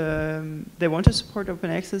reimburse. They want to support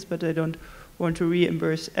open access, but they don't want to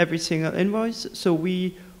reimburse every single invoice. So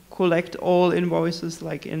we collect all invoices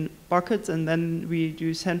like in buckets, and then we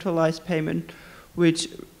do centralized payment, which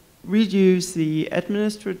reduce the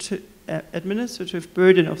administrative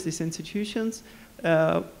burden of these institutions,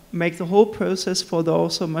 make the whole process for the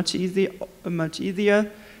author much easier.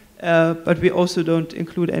 But we also don't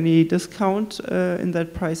include any discount in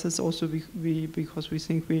that prices, also because we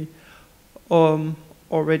think we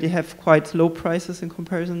already have quite low prices in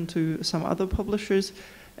comparison to some other publishers.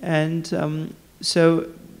 And so,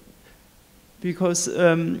 because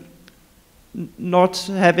not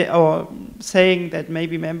having, or saying that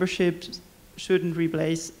maybe membership shouldn't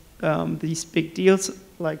replace these big deals,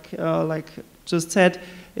 like just said,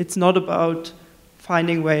 it's not about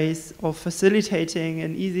finding ways of facilitating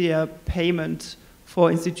an easier payment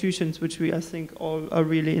for institutions, which we, I think, all are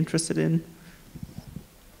really interested in.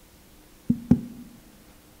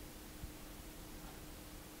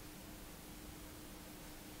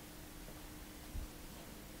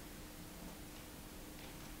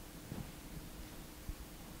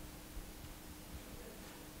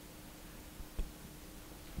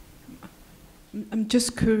 I'm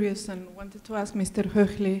just curious and wanted to ask Mr.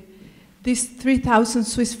 Höchli, these 3,000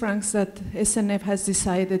 Swiss francs that SNF has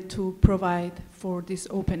decided to provide for these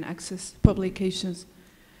open access publications,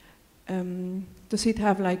 does it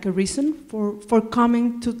have like a reason for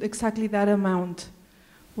coming to exactly that amount?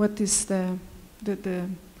 What is the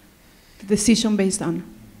decision based on?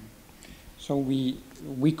 So we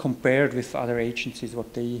compared with other agencies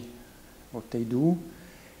what they do,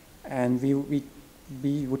 and we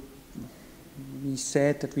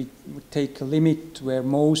said that we would take a limit where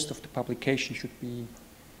most of the publication should be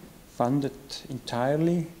funded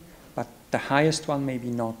entirely, but the highest one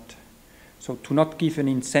maybe not. So to not give an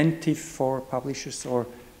incentive for publishers or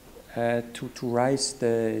to rise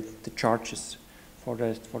the charges for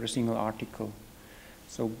the single article.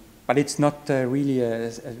 So, but it's not really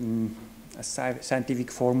a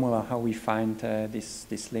scientific formula how we find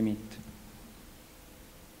this limit.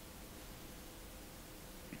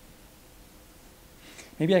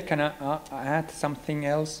 Maybe I can add something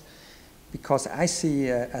else, because I see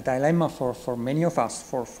a dilemma for many of us,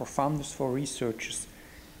 for funders, for researchers.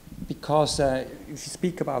 Because if you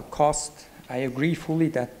speak about cost, I agree fully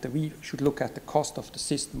that we should look at the cost of the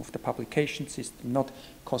system, of the publication system, not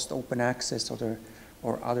cost open access or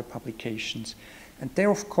other publications. And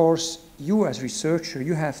there, of course, you as researcher,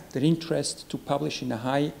 you have the interest to publish in a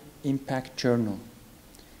high impact journal.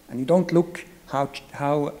 And you don't look how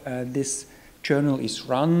this journal is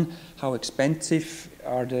run, how expensive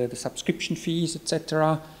are the subscription fees,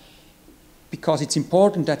 etc. Because it's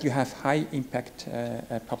important that you have high impact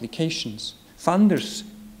publications. Funders,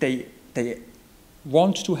 they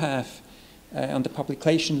want to have on the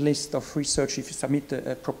publication list of research, if you submit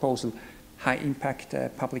a proposal, high impact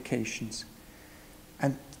publications.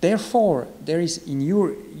 And therefore, there is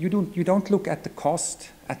you don't look at the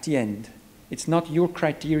cost at the end. It's not your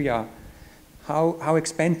criteria. How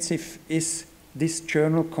expensive is this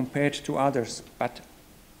journal compared to others, but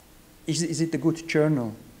is it a good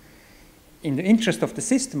journal? In the interest of the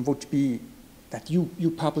system would be that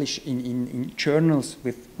you publish in journals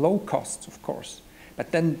with low costs, of course.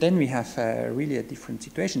 But then we have really a different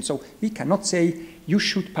situation. So we cannot say you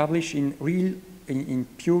should publish in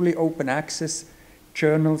purely open access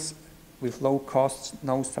journals with low costs,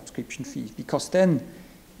 no subscription fees, because then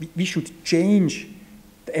we should change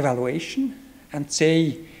the evaluation and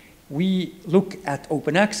say we look at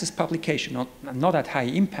open access publication, not at high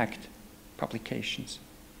impact publications.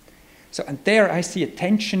 So, and there I see a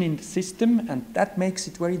tension in the system, and that makes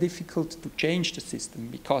it very difficult to change the system,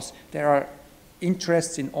 because there are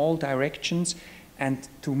interests in all directions, and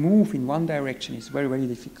to move in one direction is very, very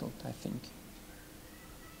difficult, I think.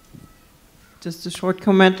 Just a short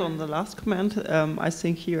comment on the last comment. I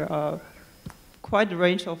think here are quite a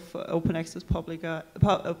range of open access publisher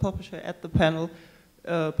at the panel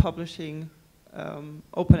publishing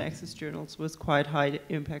open access journals with quite high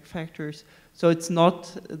impact factors. So it's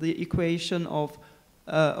not the equation of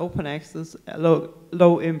open access,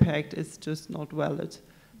 low impact, is just not valid.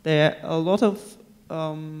 There are a lot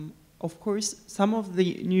of course, some of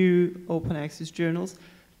the new open access journals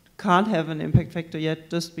can't have an impact factor yet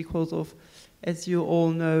just because of, as you all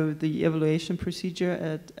know, the evaluation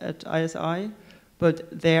procedure at ISI, but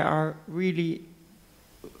there are really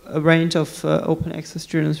a range of open access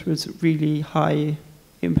journals with really high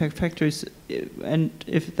impact factors, and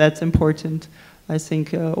if that's important, I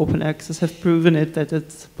think open access have proven it that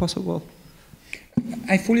it's possible.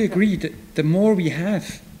 I fully agree that the more we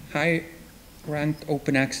have high-ranked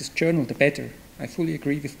open access journal, the better. I fully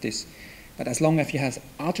agree with this. But as long as you have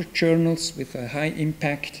other journals with a high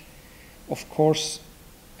impact, of course,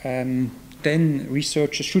 then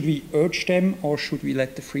researchers, should we urge them or should we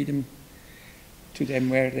let the freedom to them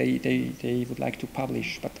where they would like to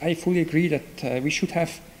publish? But I fully agree that we should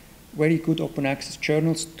have very good open access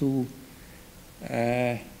journals to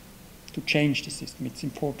change the system. It's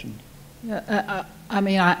important. Yeah,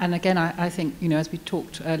 I think, you know, as we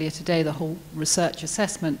talked earlier today, the whole research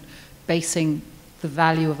assessment, basing the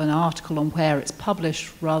value of an article on where it's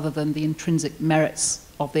published rather than the intrinsic merits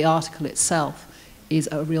of the article itself, is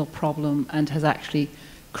a real problem and has actually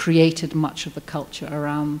created much of the culture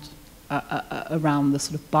around the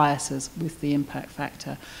sort of biases with the impact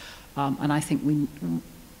factor. And I think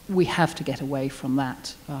we have to get away from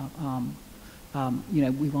that. You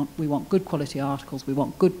know, we want good quality articles, we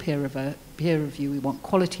want good peer review, we want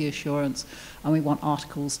quality assurance, and we want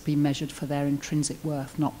articles to be measured for their intrinsic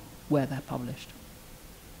worth, not where they're published.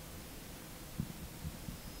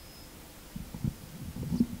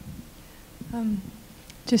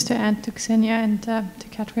 Just to add to Xenia and to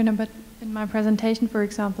Katrina, but in my presentation, for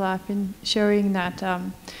example, I've been showing that.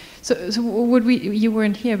 So what you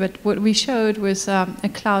weren't here, but what we showed was a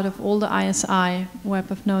cloud of all the ISI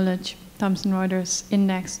Web of Knowledge, Thomson Reuters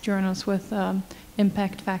index journals with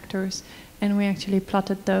impact factors, and we actually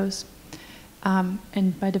plotted those.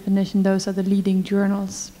 And by definition, those are the leading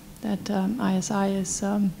journals that ISI is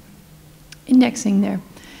indexing there.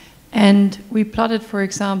 And we plotted, for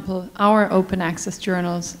example, our open access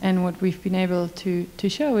journals, and what we've been able to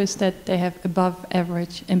show is that they have above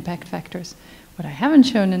average impact factors. What I haven't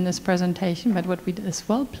shown in this presentation, but what we as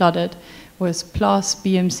well plotted, was PLOS,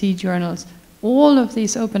 BMC journals. All of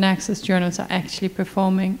these open access journals are actually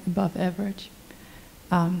performing above average.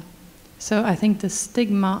 So I think the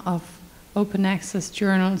stigma of open access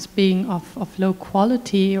journals being of low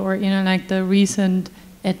quality, or, you know, like the recent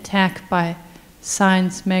attack by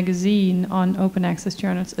Science magazine on open access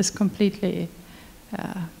journals, is completely,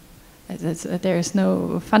 there is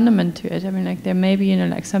no fundament to it. I mean, like, there may be, you know,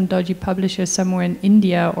 like some dodgy publishers somewhere in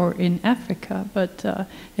India or in Africa, but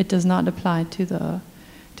it does not apply to the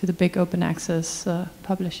big open access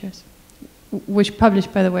publishers, which publish,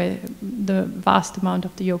 by the way, the vast amount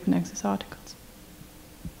of the open access articles.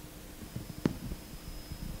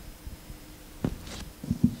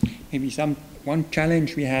 Maybe one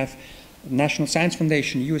challenge we have. National Science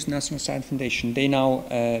Foundation, US National Science Foundation, they now,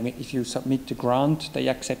 if you submit the grant, they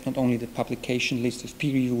accept not only the publication list of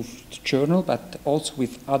peer-reviewed journal, but also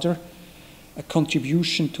with other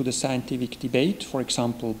contribution to the scientific debate, for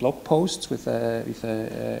example, blog posts with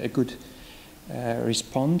a good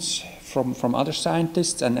response from other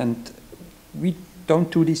scientists, and we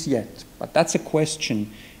don't do this yet, but that's a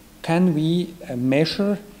question. Can we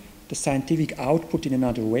measure the scientific output in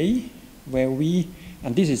another way, where we,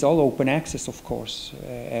 and this is all open access, of course,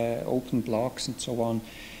 open blogs and so on.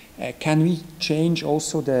 Can we change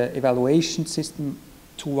also the evaluation system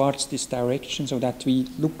towards this direction, so that we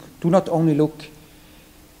do not only look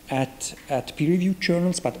at peer-reviewed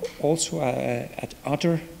journals, but also at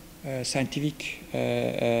other scientific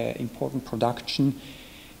important production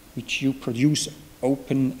which you produce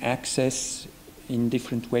open access in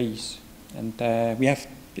different ways. And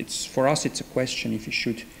for us, it's a question if you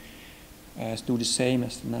should do the same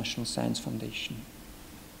as the National Science Foundation.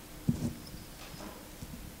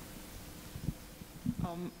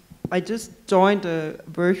 I just joined a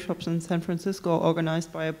workshops in San Francisco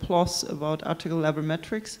organized by PLOS about article level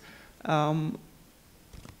metrics.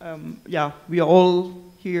 Yeah, we all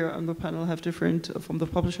here on the panel have from the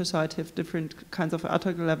publisher side, have different kinds of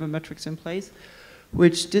article level metrics in place,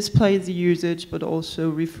 which display the usage, but also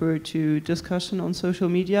refer to discussion on social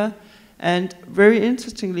media. And very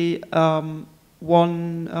interestingly,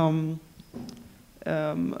 one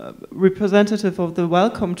representative of the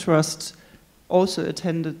Wellcome Trust also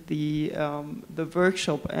attended the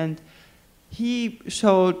workshop, and he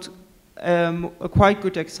showed a quite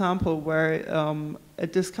good example where a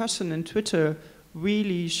discussion in Twitter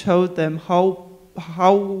really showed them how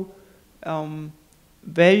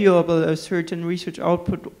valuable a certain research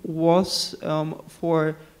output was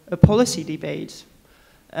for a policy debate.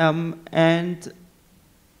 And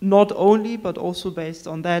not only, but also based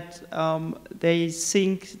on that, they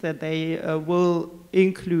think that they will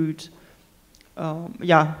include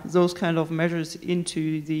those kind of measures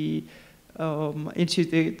into the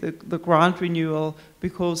grant renewal,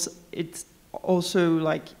 because it's also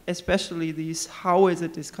like, especially these, how is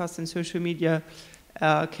it discussed in social media,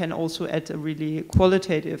 can also add a really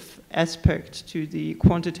qualitative aspect to the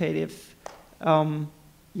quantitative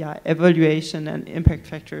evaluation and impact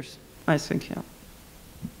factors, I think, yeah.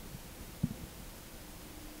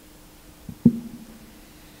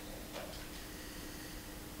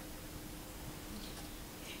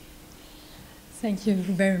 Thank you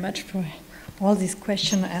very much for all these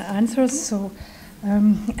questions and answers. So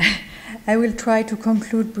I will try to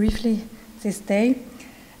conclude briefly this day.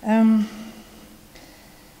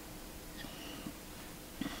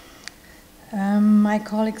 My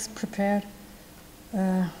colleagues prepared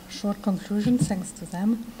short conclusions, thanks to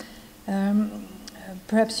them.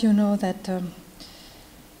 Perhaps you know that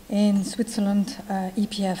in Switzerland,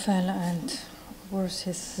 EPFL and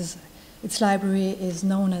its library is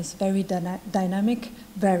known as very dynamic,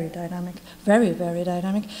 very dynamic, very, very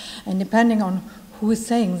dynamic. And depending on who is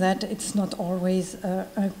saying that, it's not always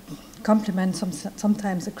a compliment,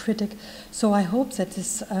 sometimes a critic. So I hope that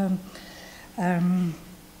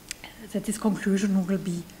this conclusion will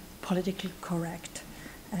be politically correct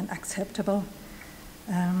and acceptable.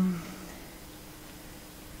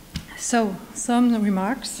 So some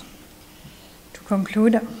remarks to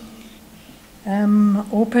conclude.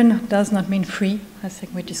 Open does not mean free. I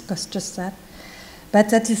think we discussed just that. But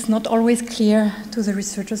that is not always clear to the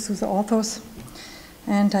researchers, to the authors.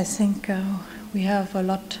 And I think we have a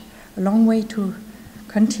long way to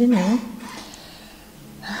continue.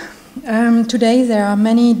 Today there are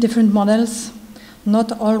many different models,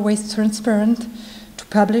 not always transparent, to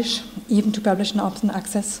publish, even to publish in open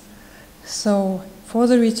access. So for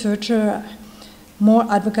the researcher, more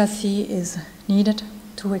advocacy is needed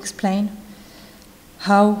to explain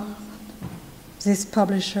how this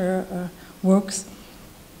publisher works,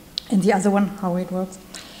 and the other one, how it works.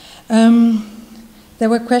 There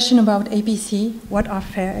were questions about APC. What are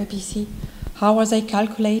fair APC? How are they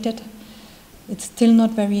calculated? It's still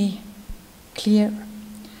not very clear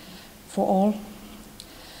for all.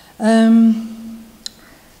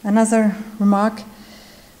 Another remark,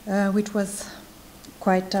 which was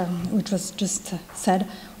just said,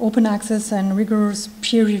 open access and rigorous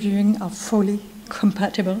peer reviewing are fully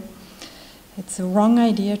compatible. It's a wrong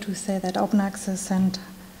idea to say that open access and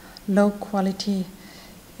low quality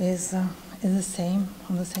is the same,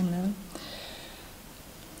 on the same level.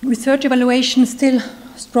 Research evaluation still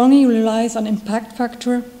strongly relies on impact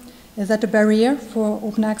factor. Is that a barrier for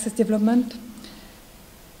open access development?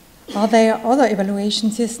 Are there other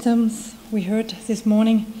evaluation systems? We heard this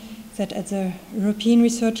morning that at the European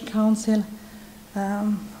Research Council,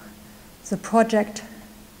 the project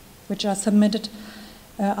which are submitted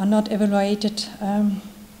are not evaluated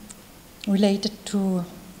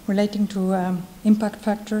relating to impact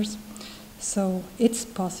factors. So it's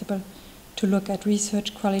possible to look at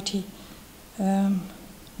research quality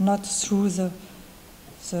not through the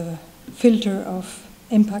filter of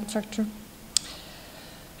impact factor.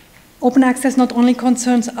 Open access not only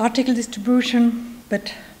concerns article distribution,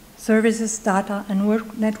 but services, data, and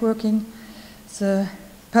work networking. The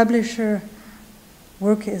publisher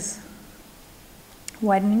work is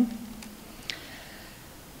widening.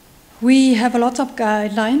 We have a lot of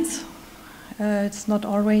guidelines. It's not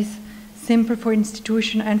always simple for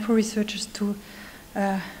institutions and for researchers to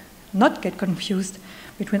not get confused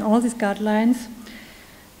between all these guidelines.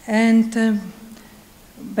 And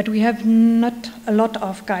but we have not a lot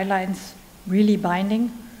of guidelines really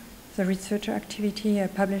binding, the researcher activity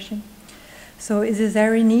publishing. So is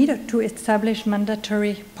there a need to establish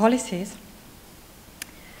mandatory policies?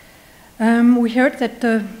 We heard that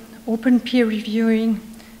the open peer reviewing,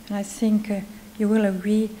 and I think you will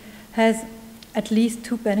agree, has at least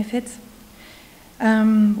two benefits,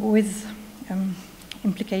 with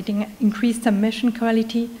implicating increased submission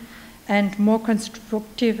quality and more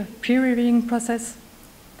constructive peer reviewing process.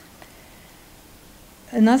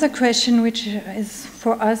 Another question which is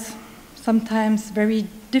for us sometimes very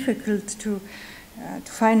difficult to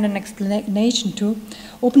find an explanation to,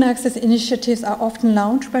 open access initiatives are often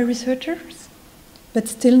launched by researchers, but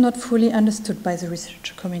still not fully understood by the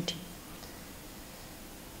researcher community.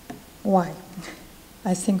 Why?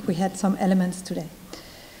 I think we had some elements today.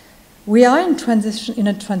 We are in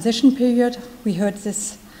a transition period. We heard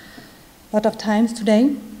this a lot of times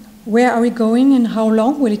today. Where are we going and how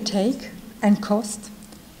long will it take and cost?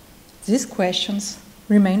 These questions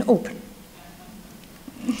remain open.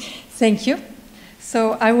 Thank you.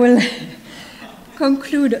 So I will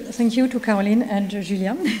conclude. Thank you to Caroline and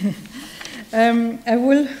Julien. I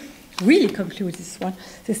will really conclude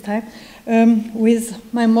this time with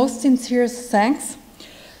my most sincere thanks.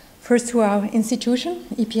 First to our institution,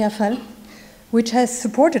 EPFL, which has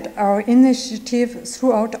supported our initiative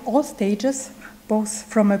throughout all stages, both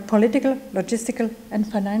from a political, logistical, and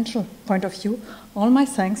financial point of view. All my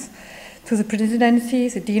thanks to the Presidency,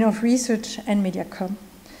 the Dean of Research, and Mediacom.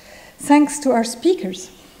 Thanks to our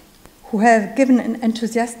speakers, who have given an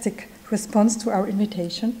enthusiastic response to our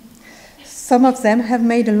invitation. Some of them have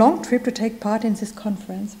made a long trip to take part in this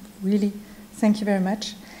conference. Really, thank you very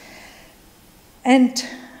much. And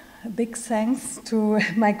a big thanks to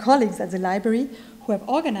my colleagues at the library who have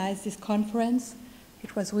organized this conference.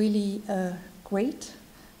 It was really great,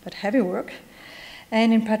 but heavy work.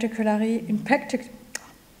 And in particular,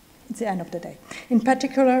 it's the end of the day. In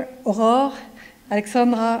particular, Aurore,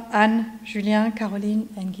 Alexandra, Anne, Julien, Caroline,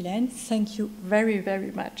 and Guylaine, thank you very,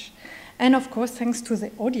 very much. And of course, thanks to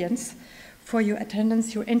the audience for your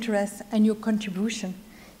attendance, your interest, and your contribution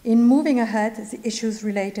in moving ahead the issues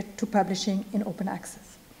related to publishing in open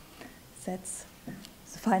access. That's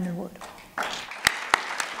the final word.